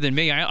 Better year than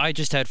me. I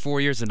just had 4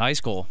 years in high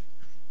school.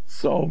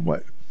 So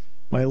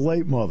my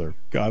late mother,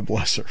 God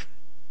bless her,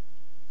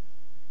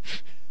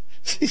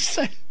 she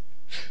said,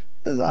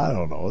 I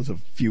don't know, it was a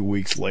few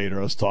weeks later,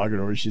 I was talking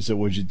to her, she said,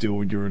 what'd you do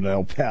when you were in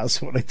El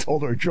Paso? And I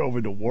told her I drove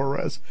into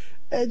Juarez.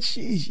 And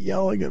she's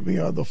yelling at me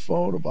on the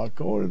phone about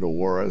going into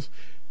Juarez.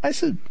 I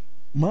said,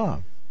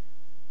 Mom,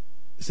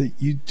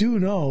 you do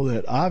know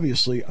that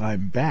obviously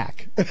I'm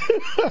back.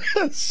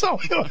 So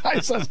I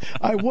said,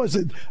 I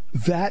wasn't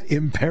that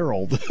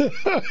imperiled.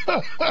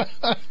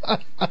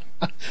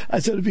 I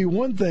said, it'd be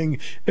one thing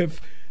if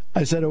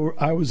I said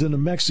I was in a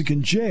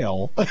Mexican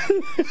jail.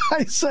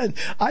 I said,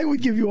 I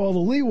would give you all the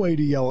leeway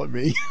to yell at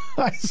me.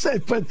 I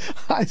said,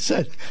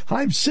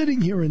 I'm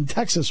sitting here in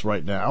Texas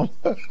right now.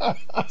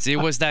 See, it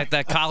was that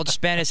college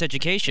Spanish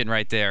education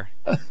right there.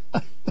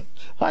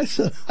 I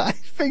said, I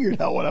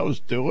figured out what I was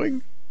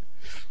doing.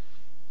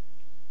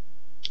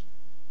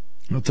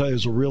 I'll tell you,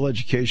 it's a real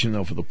education,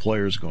 though, for the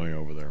players going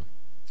over there.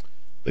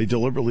 They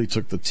deliberately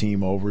took the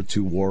team over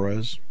to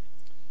Juarez.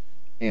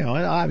 You know,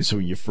 obviously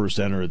when you first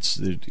enter,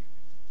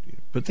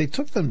 but they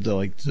took them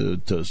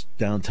to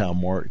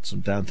downtown markets, some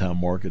downtown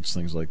markets,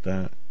 things like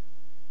that.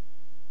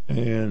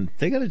 And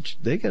they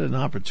get an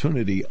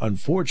opportunity,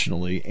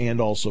 unfortunately,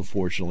 and also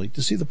fortunately,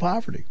 to see the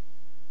poverty.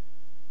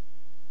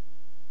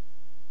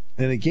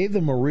 And it gave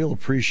them a real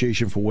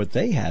appreciation for what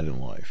they had in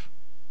life.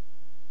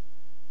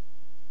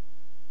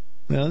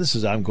 Now,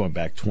 I'm going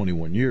back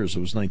 21 years.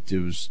 It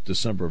was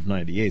December of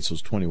 98, so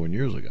it's 21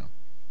 years ago.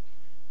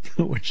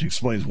 Which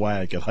explains why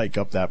I could hike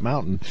up that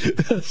mountain.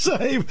 So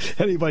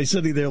anybody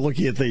sitting there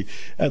looking at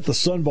the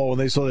Sun Bowl when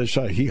they saw that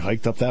shot, he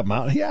hiked up that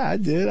mountain. Yeah, I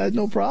did. I had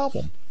no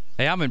problem.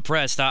 Hey, I'm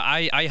impressed.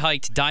 I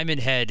hiked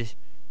Diamond Head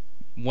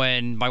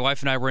when my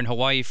wife and I were in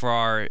Hawaii for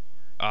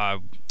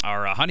our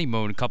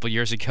honeymoon a couple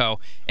years ago,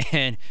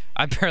 and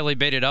I barely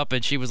made it up,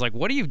 and she was like,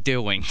 "What are you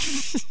doing?"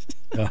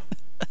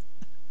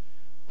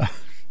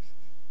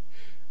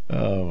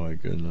 Oh my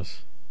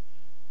goodness.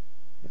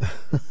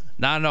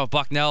 I don't know if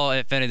Bucknell,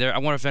 I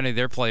wonder if any of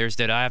their players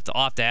did. I'll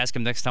have to ask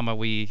them next time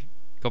we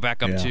go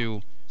back up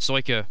to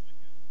Soika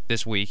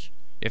this week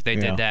if they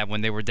did that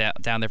when they were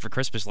down there for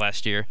Christmas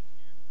last year.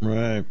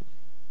 Right.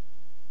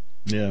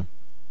 Yeah.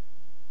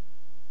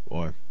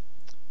 Boy.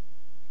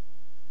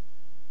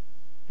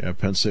 Yeah,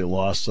 Penn State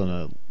lost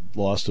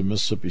to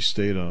Mississippi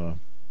State on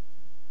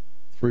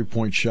a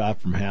 3-point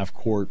shot from half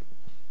court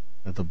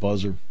at the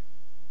buzzer.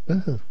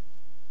 I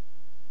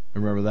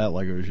remember that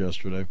like it was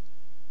yesterday.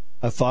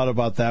 I thought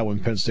about that when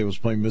Penn State was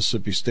playing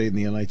Mississippi State in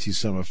the NIT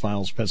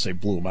semifinals. Penn State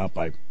blew them out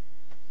by,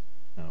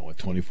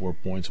 24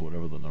 points or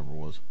whatever the number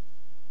was.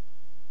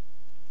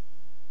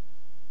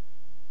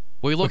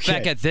 We look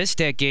back at this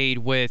decade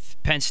with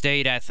Penn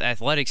State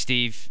athletics,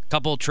 Steve. A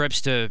couple of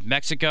trips to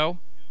Mexico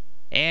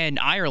and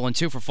Ireland,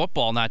 too, for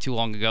football not too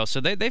long ago.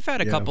 So they've had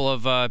a couple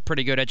of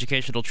pretty good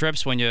educational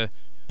trips when you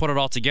put it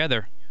all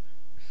together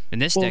in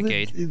this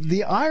decade.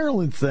 The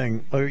Ireland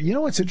thing, you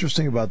know what's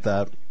interesting about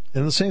that?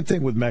 And the same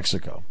thing with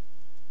Mexico.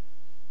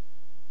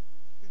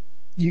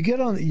 You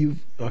get on,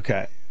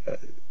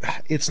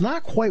 it's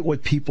not quite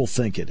what people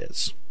think it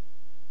is.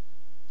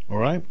 All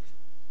right?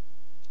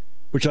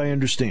 Which I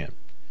understand.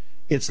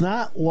 It's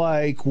not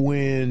like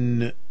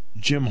when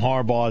Jim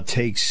Harbaugh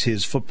takes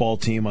his football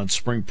team on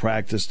spring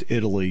practice to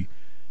Italy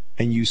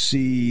and you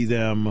see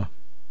them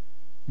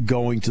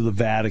going to the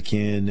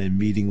Vatican and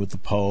meeting with the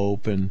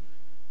Pope and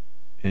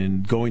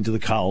going to the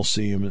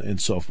Coliseum and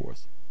so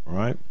forth. All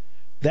right?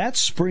 That's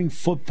spring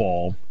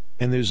football,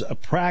 and there's a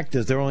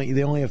practice. They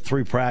only have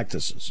 3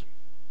 practices.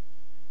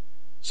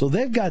 So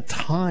they've got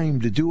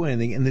time to do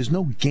anything, and there's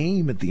no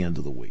game at the end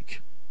of the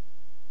week.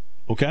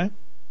 Okay?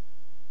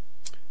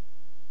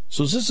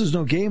 So since there's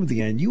no game at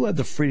the end, you have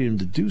the freedom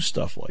to do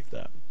stuff like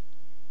that.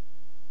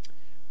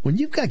 When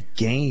you've got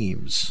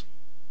games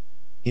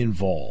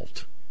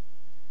involved,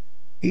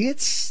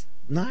 it's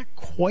not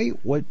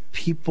quite what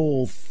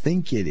people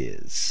think it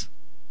is.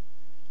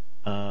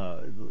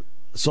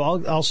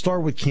 So I'll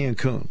start with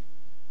Cancun.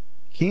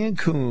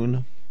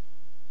 Cancun,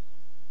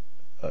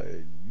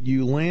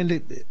 you land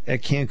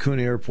at Cancun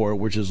Airport,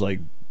 which is like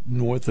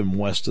north and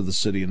west of the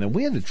city, and then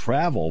we had to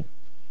travel,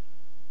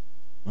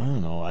 I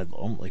don't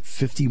know, like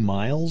 50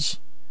 miles.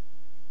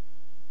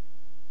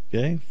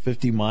 Okay,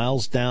 50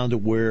 miles down to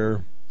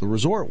where the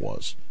resort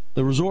was.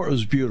 The resort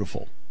was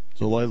beautiful.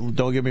 So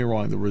don't get me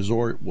wrong, the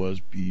resort was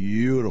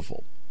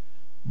beautiful.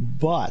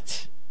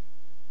 But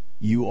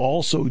you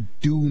also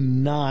do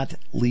not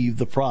leave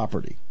the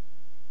property.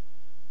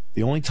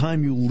 The only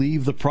time you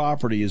leave the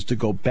property is to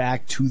go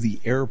back to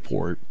the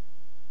airport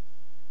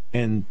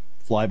and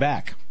fly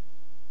back,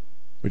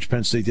 which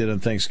Penn State did on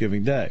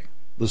Thanksgiving Day.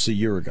 This is a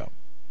year ago.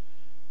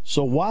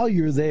 So while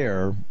you're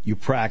there, you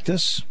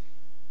practice,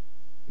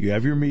 you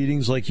have your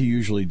meetings like you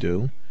usually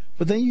do,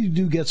 but then you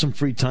do get some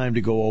free time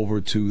to go over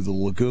to the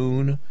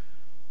lagoon,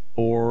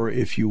 or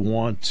if you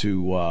want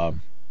to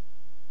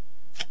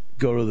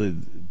go to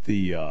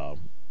the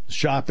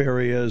shop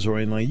areas or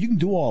anything, you can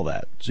do all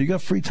that. So you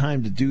got free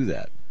time to do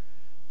that.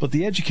 But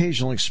the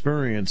educational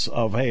experience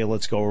of, hey,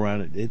 let's go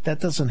around it,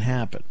 that doesn't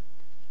happen.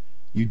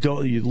 You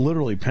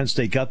literally, Penn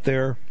State got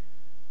there,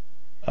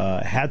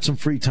 had some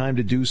free time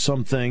to do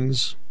some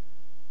things,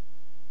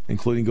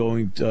 including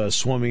going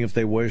swimming if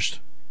they wished,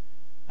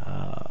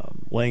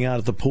 laying out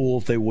at the pool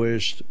if they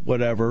wished,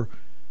 whatever.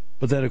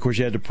 But then, of course,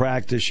 you had to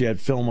practice, you had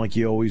film like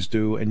you always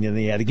do, and then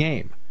you had a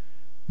game.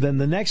 Then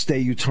the next day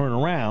you turn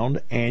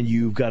around and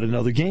you've got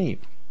another game.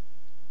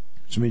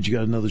 Which means you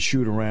got another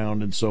shoot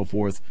around and so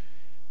forth.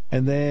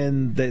 And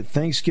then the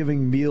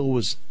Thanksgiving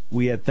meal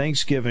we had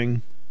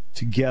Thanksgiving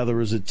together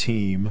as a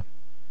team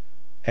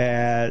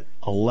at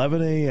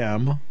 11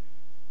 a.m.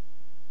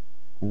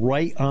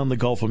 right on the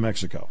Gulf of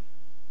Mexico.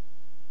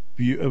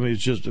 I mean,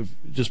 it's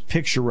just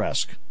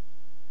picturesque.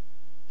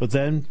 But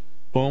then,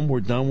 boom,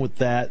 we're done with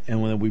that.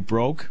 And when we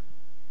broke,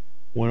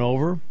 Went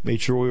over,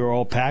 made sure we were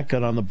all packed,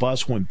 got on the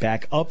bus, went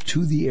back up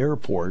to the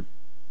airport.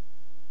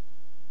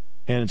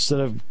 And instead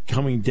of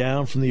coming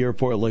down from the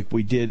airport like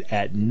we did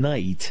at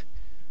night,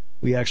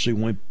 we actually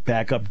went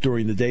back up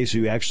during the day so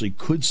you actually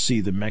could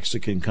see the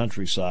Mexican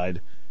countryside.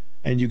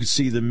 And you could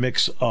see the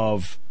mix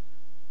of,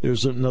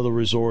 there's another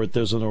resort,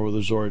 there's another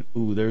resort.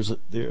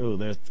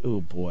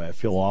 Oh boy, I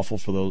feel awful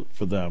for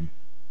them.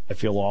 I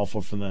feel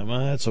awful for them.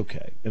 That's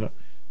okay.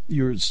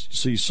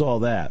 So you saw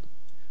that.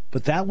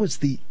 But that was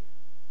the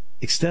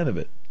extent of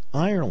it.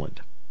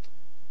 Ireland,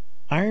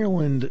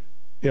 and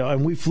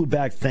we flew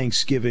back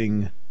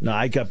Thanksgiving. No,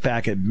 I got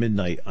back at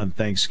midnight on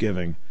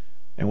Thanksgiving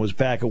and was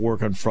back at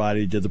work on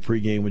Friday, did the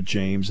pregame with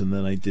James, and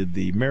then I did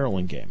the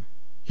Maryland game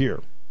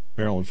here,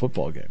 Maryland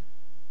football game.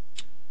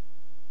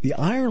 The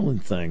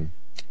Ireland thing,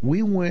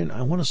 we went,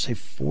 I want to say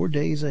 4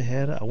 days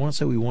ahead. I want to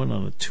say we went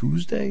on a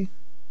Tuesday.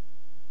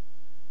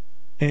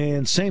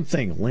 And same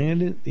thing,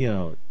 landed,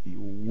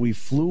 we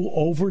flew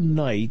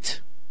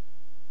overnight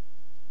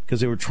because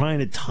they were trying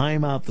to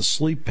time out the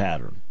sleep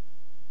pattern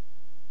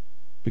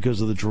because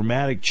of the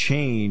dramatic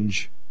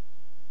change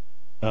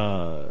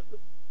in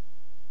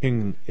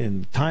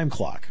time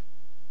clock.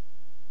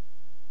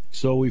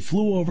 So we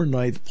flew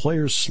overnight, the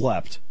players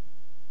slept,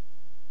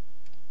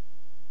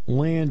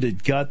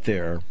 landed, got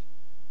there,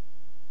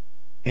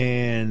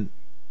 and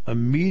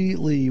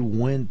immediately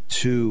went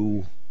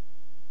to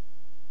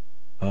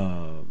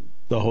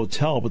the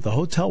hotel, but the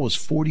hotel was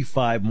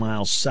 45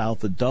 miles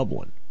south of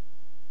Dublin.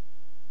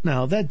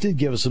 Now, that did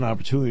give us an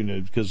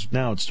opportunity, because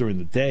now it's during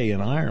the day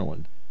in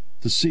Ireland,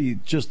 to see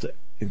just the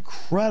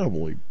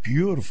incredibly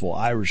beautiful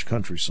Irish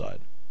countryside.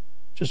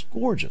 Just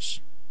gorgeous.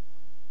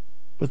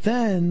 But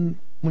then,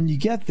 when you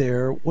get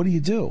there, what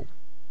do?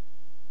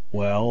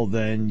 Well,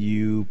 then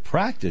you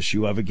practice.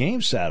 You have a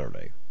game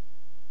Saturday.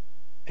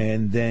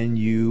 And then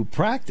you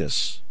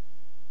practice.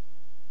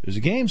 There's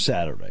a game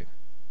Saturday.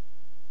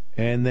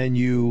 And then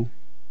you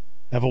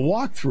have a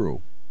walkthrough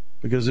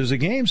because there's a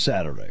game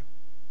Saturday.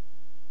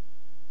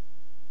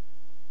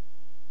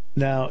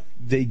 Now,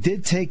 they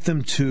did take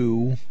them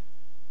to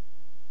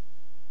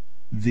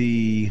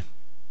the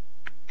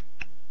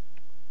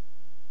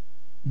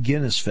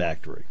Guinness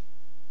factory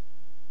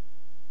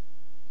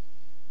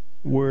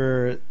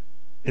where,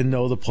 and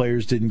no, the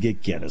players didn't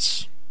get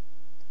Guinness.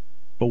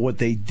 But what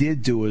they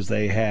did do is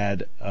they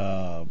had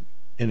an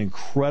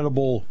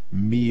incredible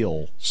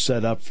meal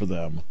set up for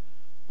them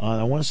on,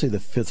 I want to say, the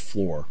 5th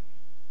or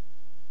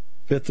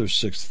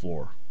 6th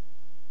floor.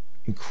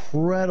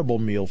 Incredible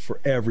meal for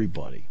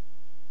everybody,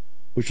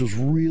 which was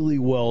really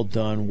well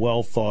done,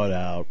 well thought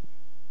out.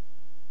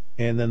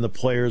 And then the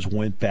players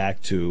went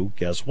back to,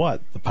 guess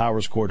what? The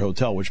Powers Court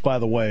Hotel, which, by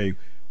the way,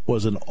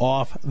 was an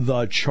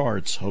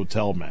off-the-charts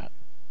hotel, Matt.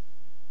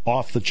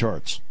 Off the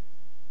charts.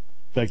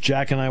 In fact,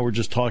 Jack and I were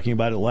just talking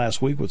about it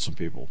last week with some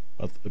people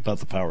about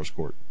the Powers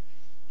Court.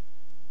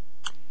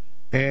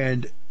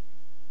 And,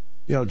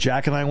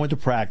 Jack and I went to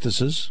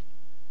practices.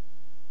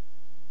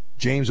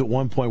 James, at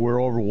one point, we were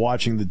over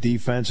watching the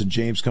defense, and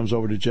James comes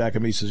over to Jack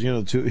and me. He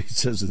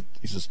says,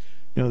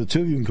 the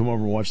two of you can come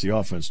over and watch the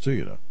offense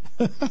too,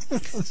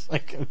 It's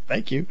like,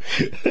 thank you.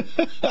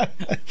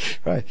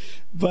 Right.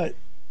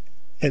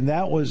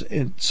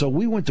 So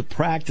we went to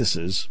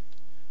practices.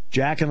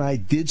 Jack and I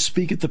did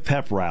speak at the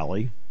pep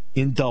rally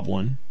in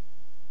Dublin.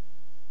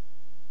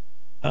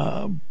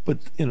 But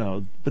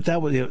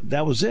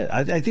that was it.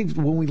 I think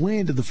when we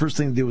landed, the first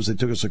thing they did was they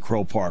took us to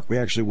Crow Park. We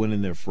actually went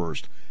in there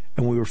first,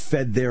 and we were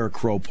fed there at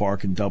Crow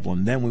Park in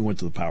Dublin. Then we went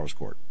to the Powers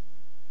Court.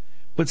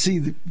 But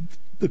see,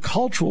 the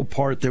cultural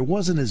part, there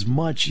wasn't as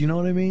much, you know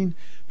what I mean?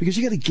 Because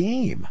you got a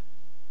game.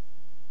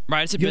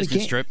 Right, it's a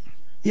business trip.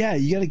 Yeah,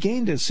 you got a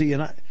game to see.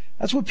 And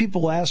that's what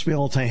people ask me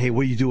all the time, hey,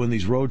 what do you do on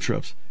these road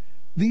trips?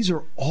 These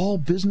are all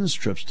business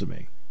trips to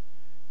me.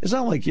 It's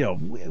not like,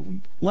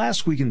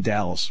 last week in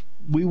Dallas,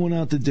 we went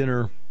out to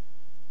dinner.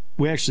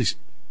 We actually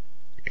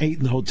ate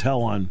in the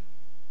hotel on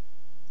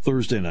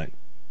Thursday night.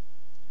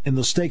 And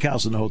the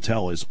steakhouse in the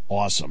hotel is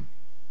awesome.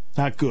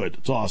 Not good,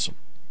 it's awesome.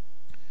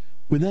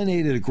 We then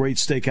ate at a great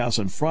steakhouse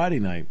on Friday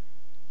night,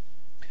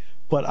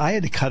 but I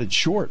had to cut it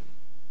short.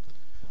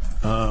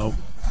 The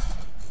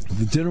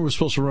dinner was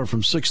supposed to run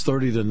from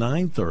 6:30 to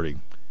 9:30,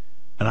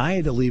 and I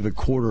had to leave at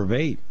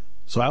 7:45.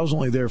 So I was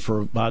only there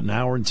for about an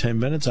hour and 10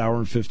 minutes, hour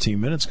and 15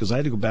 minutes, because I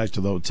had to go back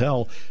to the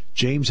hotel.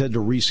 James had to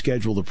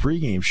reschedule the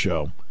pregame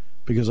show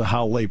because of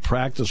how late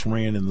practice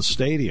ran in the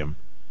stadium.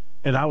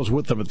 And I was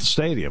with them at the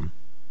stadium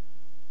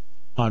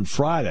on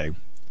Friday.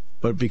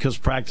 But because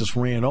practice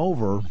ran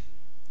over,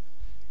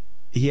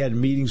 he had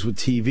meetings with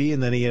TV,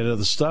 and then he had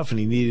other stuff, and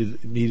he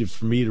needed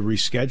for me to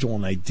reschedule,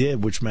 and I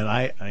did, which meant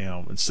I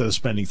instead of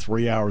spending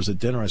 3 hours at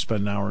dinner, I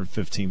spent an hour and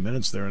 15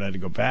 minutes there, and I had to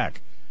go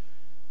back.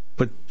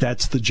 But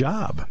that's the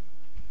job.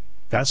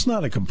 That's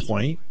not a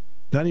complaint,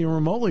 not even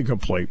remotely a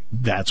complaint.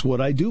 That's what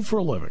I do for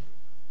a living.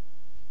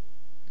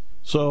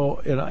 So,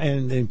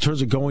 and in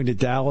terms of going to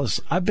Dallas,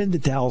 I've been to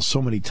Dallas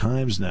so many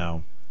times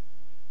now.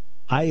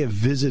 I have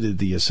visited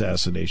the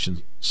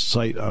assassination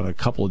site on a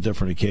couple of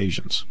different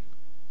occasions.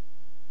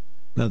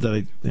 Not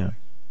that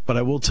But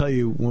I will tell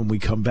you when we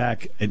come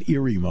back, an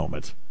eerie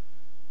moment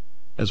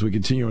as we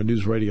continue on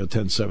News Radio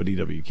 1070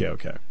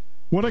 WKOK.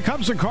 When it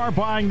comes to car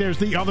buying, there's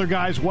the other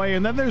guy's way,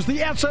 and then there's the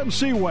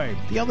SMC way.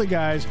 The other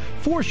guys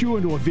force you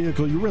into a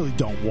vehicle you really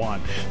don't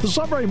want. The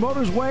Sunbury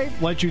Motors way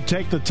lets you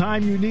take the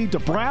time you need to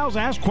browse,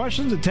 ask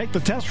questions, and take the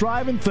test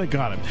drive and think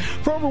on it.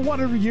 For over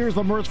 100 years,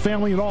 the Mertz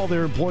family and all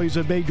their employees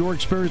have made your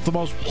experience the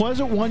most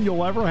pleasant one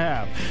you'll ever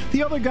have.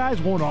 The other guys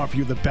won't offer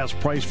you the best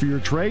price for your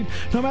trade,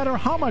 no matter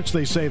how much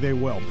they say they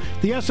will.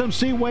 The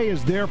SMC way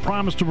is their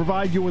promise to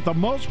provide you with the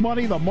most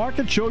money the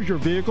market shows your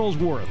vehicle is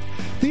worth.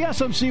 The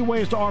SMC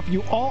way is to offer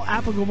you all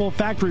applicable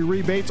factory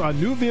rebates on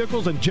new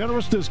vehicles and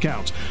generous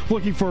discounts.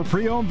 Looking for a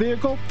pre-owned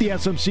vehicle? The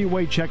SMC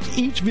way checks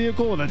each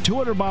vehicle in a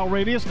 200-mile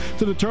radius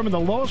to determine the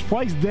lowest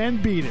price,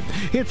 then beat it.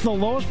 It's the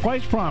lowest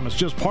price promise,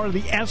 just part of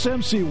the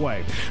SMC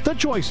way. The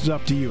choice is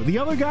up to you. The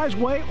other guy's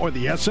way or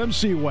the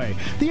SMC way.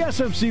 The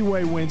SMC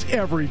way wins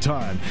every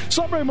time.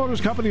 Sunbury Motors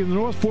Company in the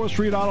North 4th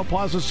Street Auto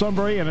Plaza,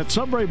 Sunbury, and at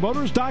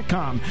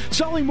sunburymotors.com.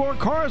 Selling more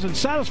cars and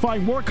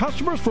satisfying more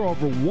customers for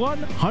over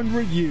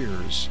 100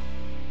 years.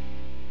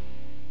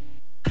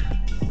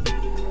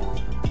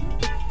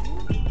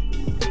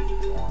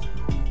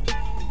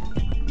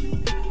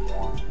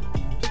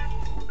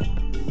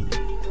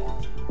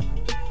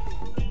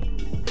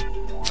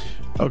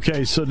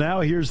 Okay, so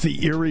now here's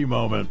the eerie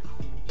moment.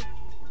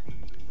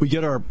 We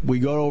go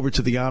over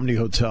to the Omni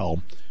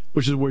Hotel,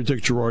 which is where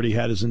Dick Girardi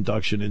had his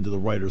induction into the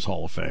Writers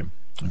Hall of Fame.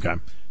 Okay,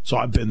 so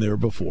I've been there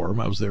before.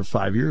 I was there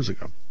 5 years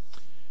ago.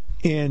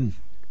 And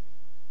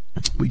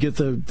we get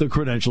the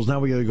credentials.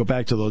 Now we got to go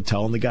back to the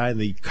hotel, and the guy in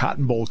the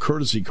Cotton Bowl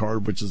courtesy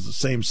card, which is the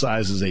same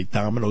size as a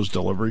Domino's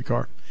delivery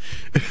car,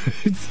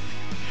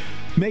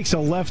 makes a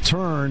left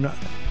turn.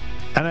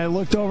 And I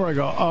looked over, I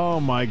go, oh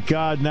my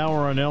God, now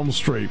we're on Elm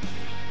Street.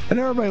 And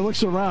everybody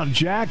looks around.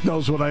 Jack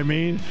knows what I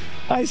mean.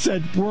 I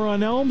said, we're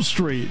on Elm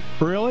Street.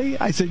 Really?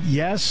 I said,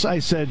 yes. I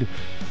said,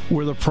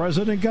 where the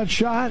president got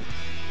shot?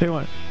 They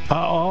went,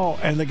 oh.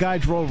 And the guy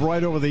drove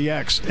right over the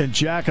X. And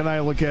Jack and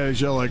I look at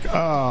each other like,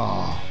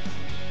 oh.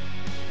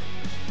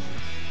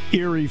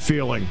 Eerie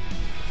feeling.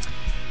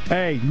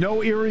 Hey,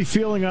 no eerie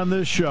feeling on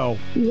this show.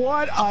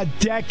 What a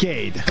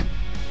decade.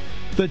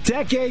 The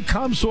decade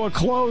comes to a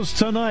close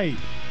tonight.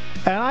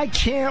 And I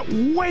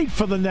can't wait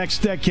for the next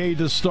decade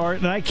to start,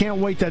 and I can't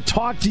wait to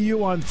talk to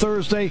you on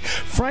Thursday.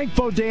 Frank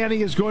Bodani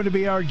is going to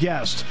be our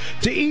guest.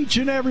 To each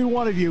and every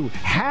one of you,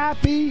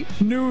 Happy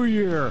New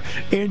Year.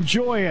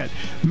 Enjoy it.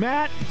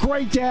 Matt,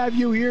 great to have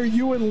you here.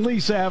 You and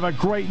Lisa have a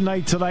great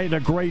night tonight and a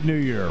great New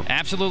Year.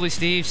 Absolutely,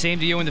 Steve. Same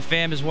to you and the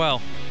fam as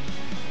well.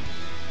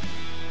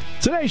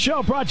 Today's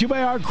show brought to you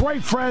by our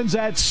great friends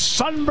at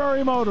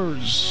Sunbury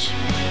Motors.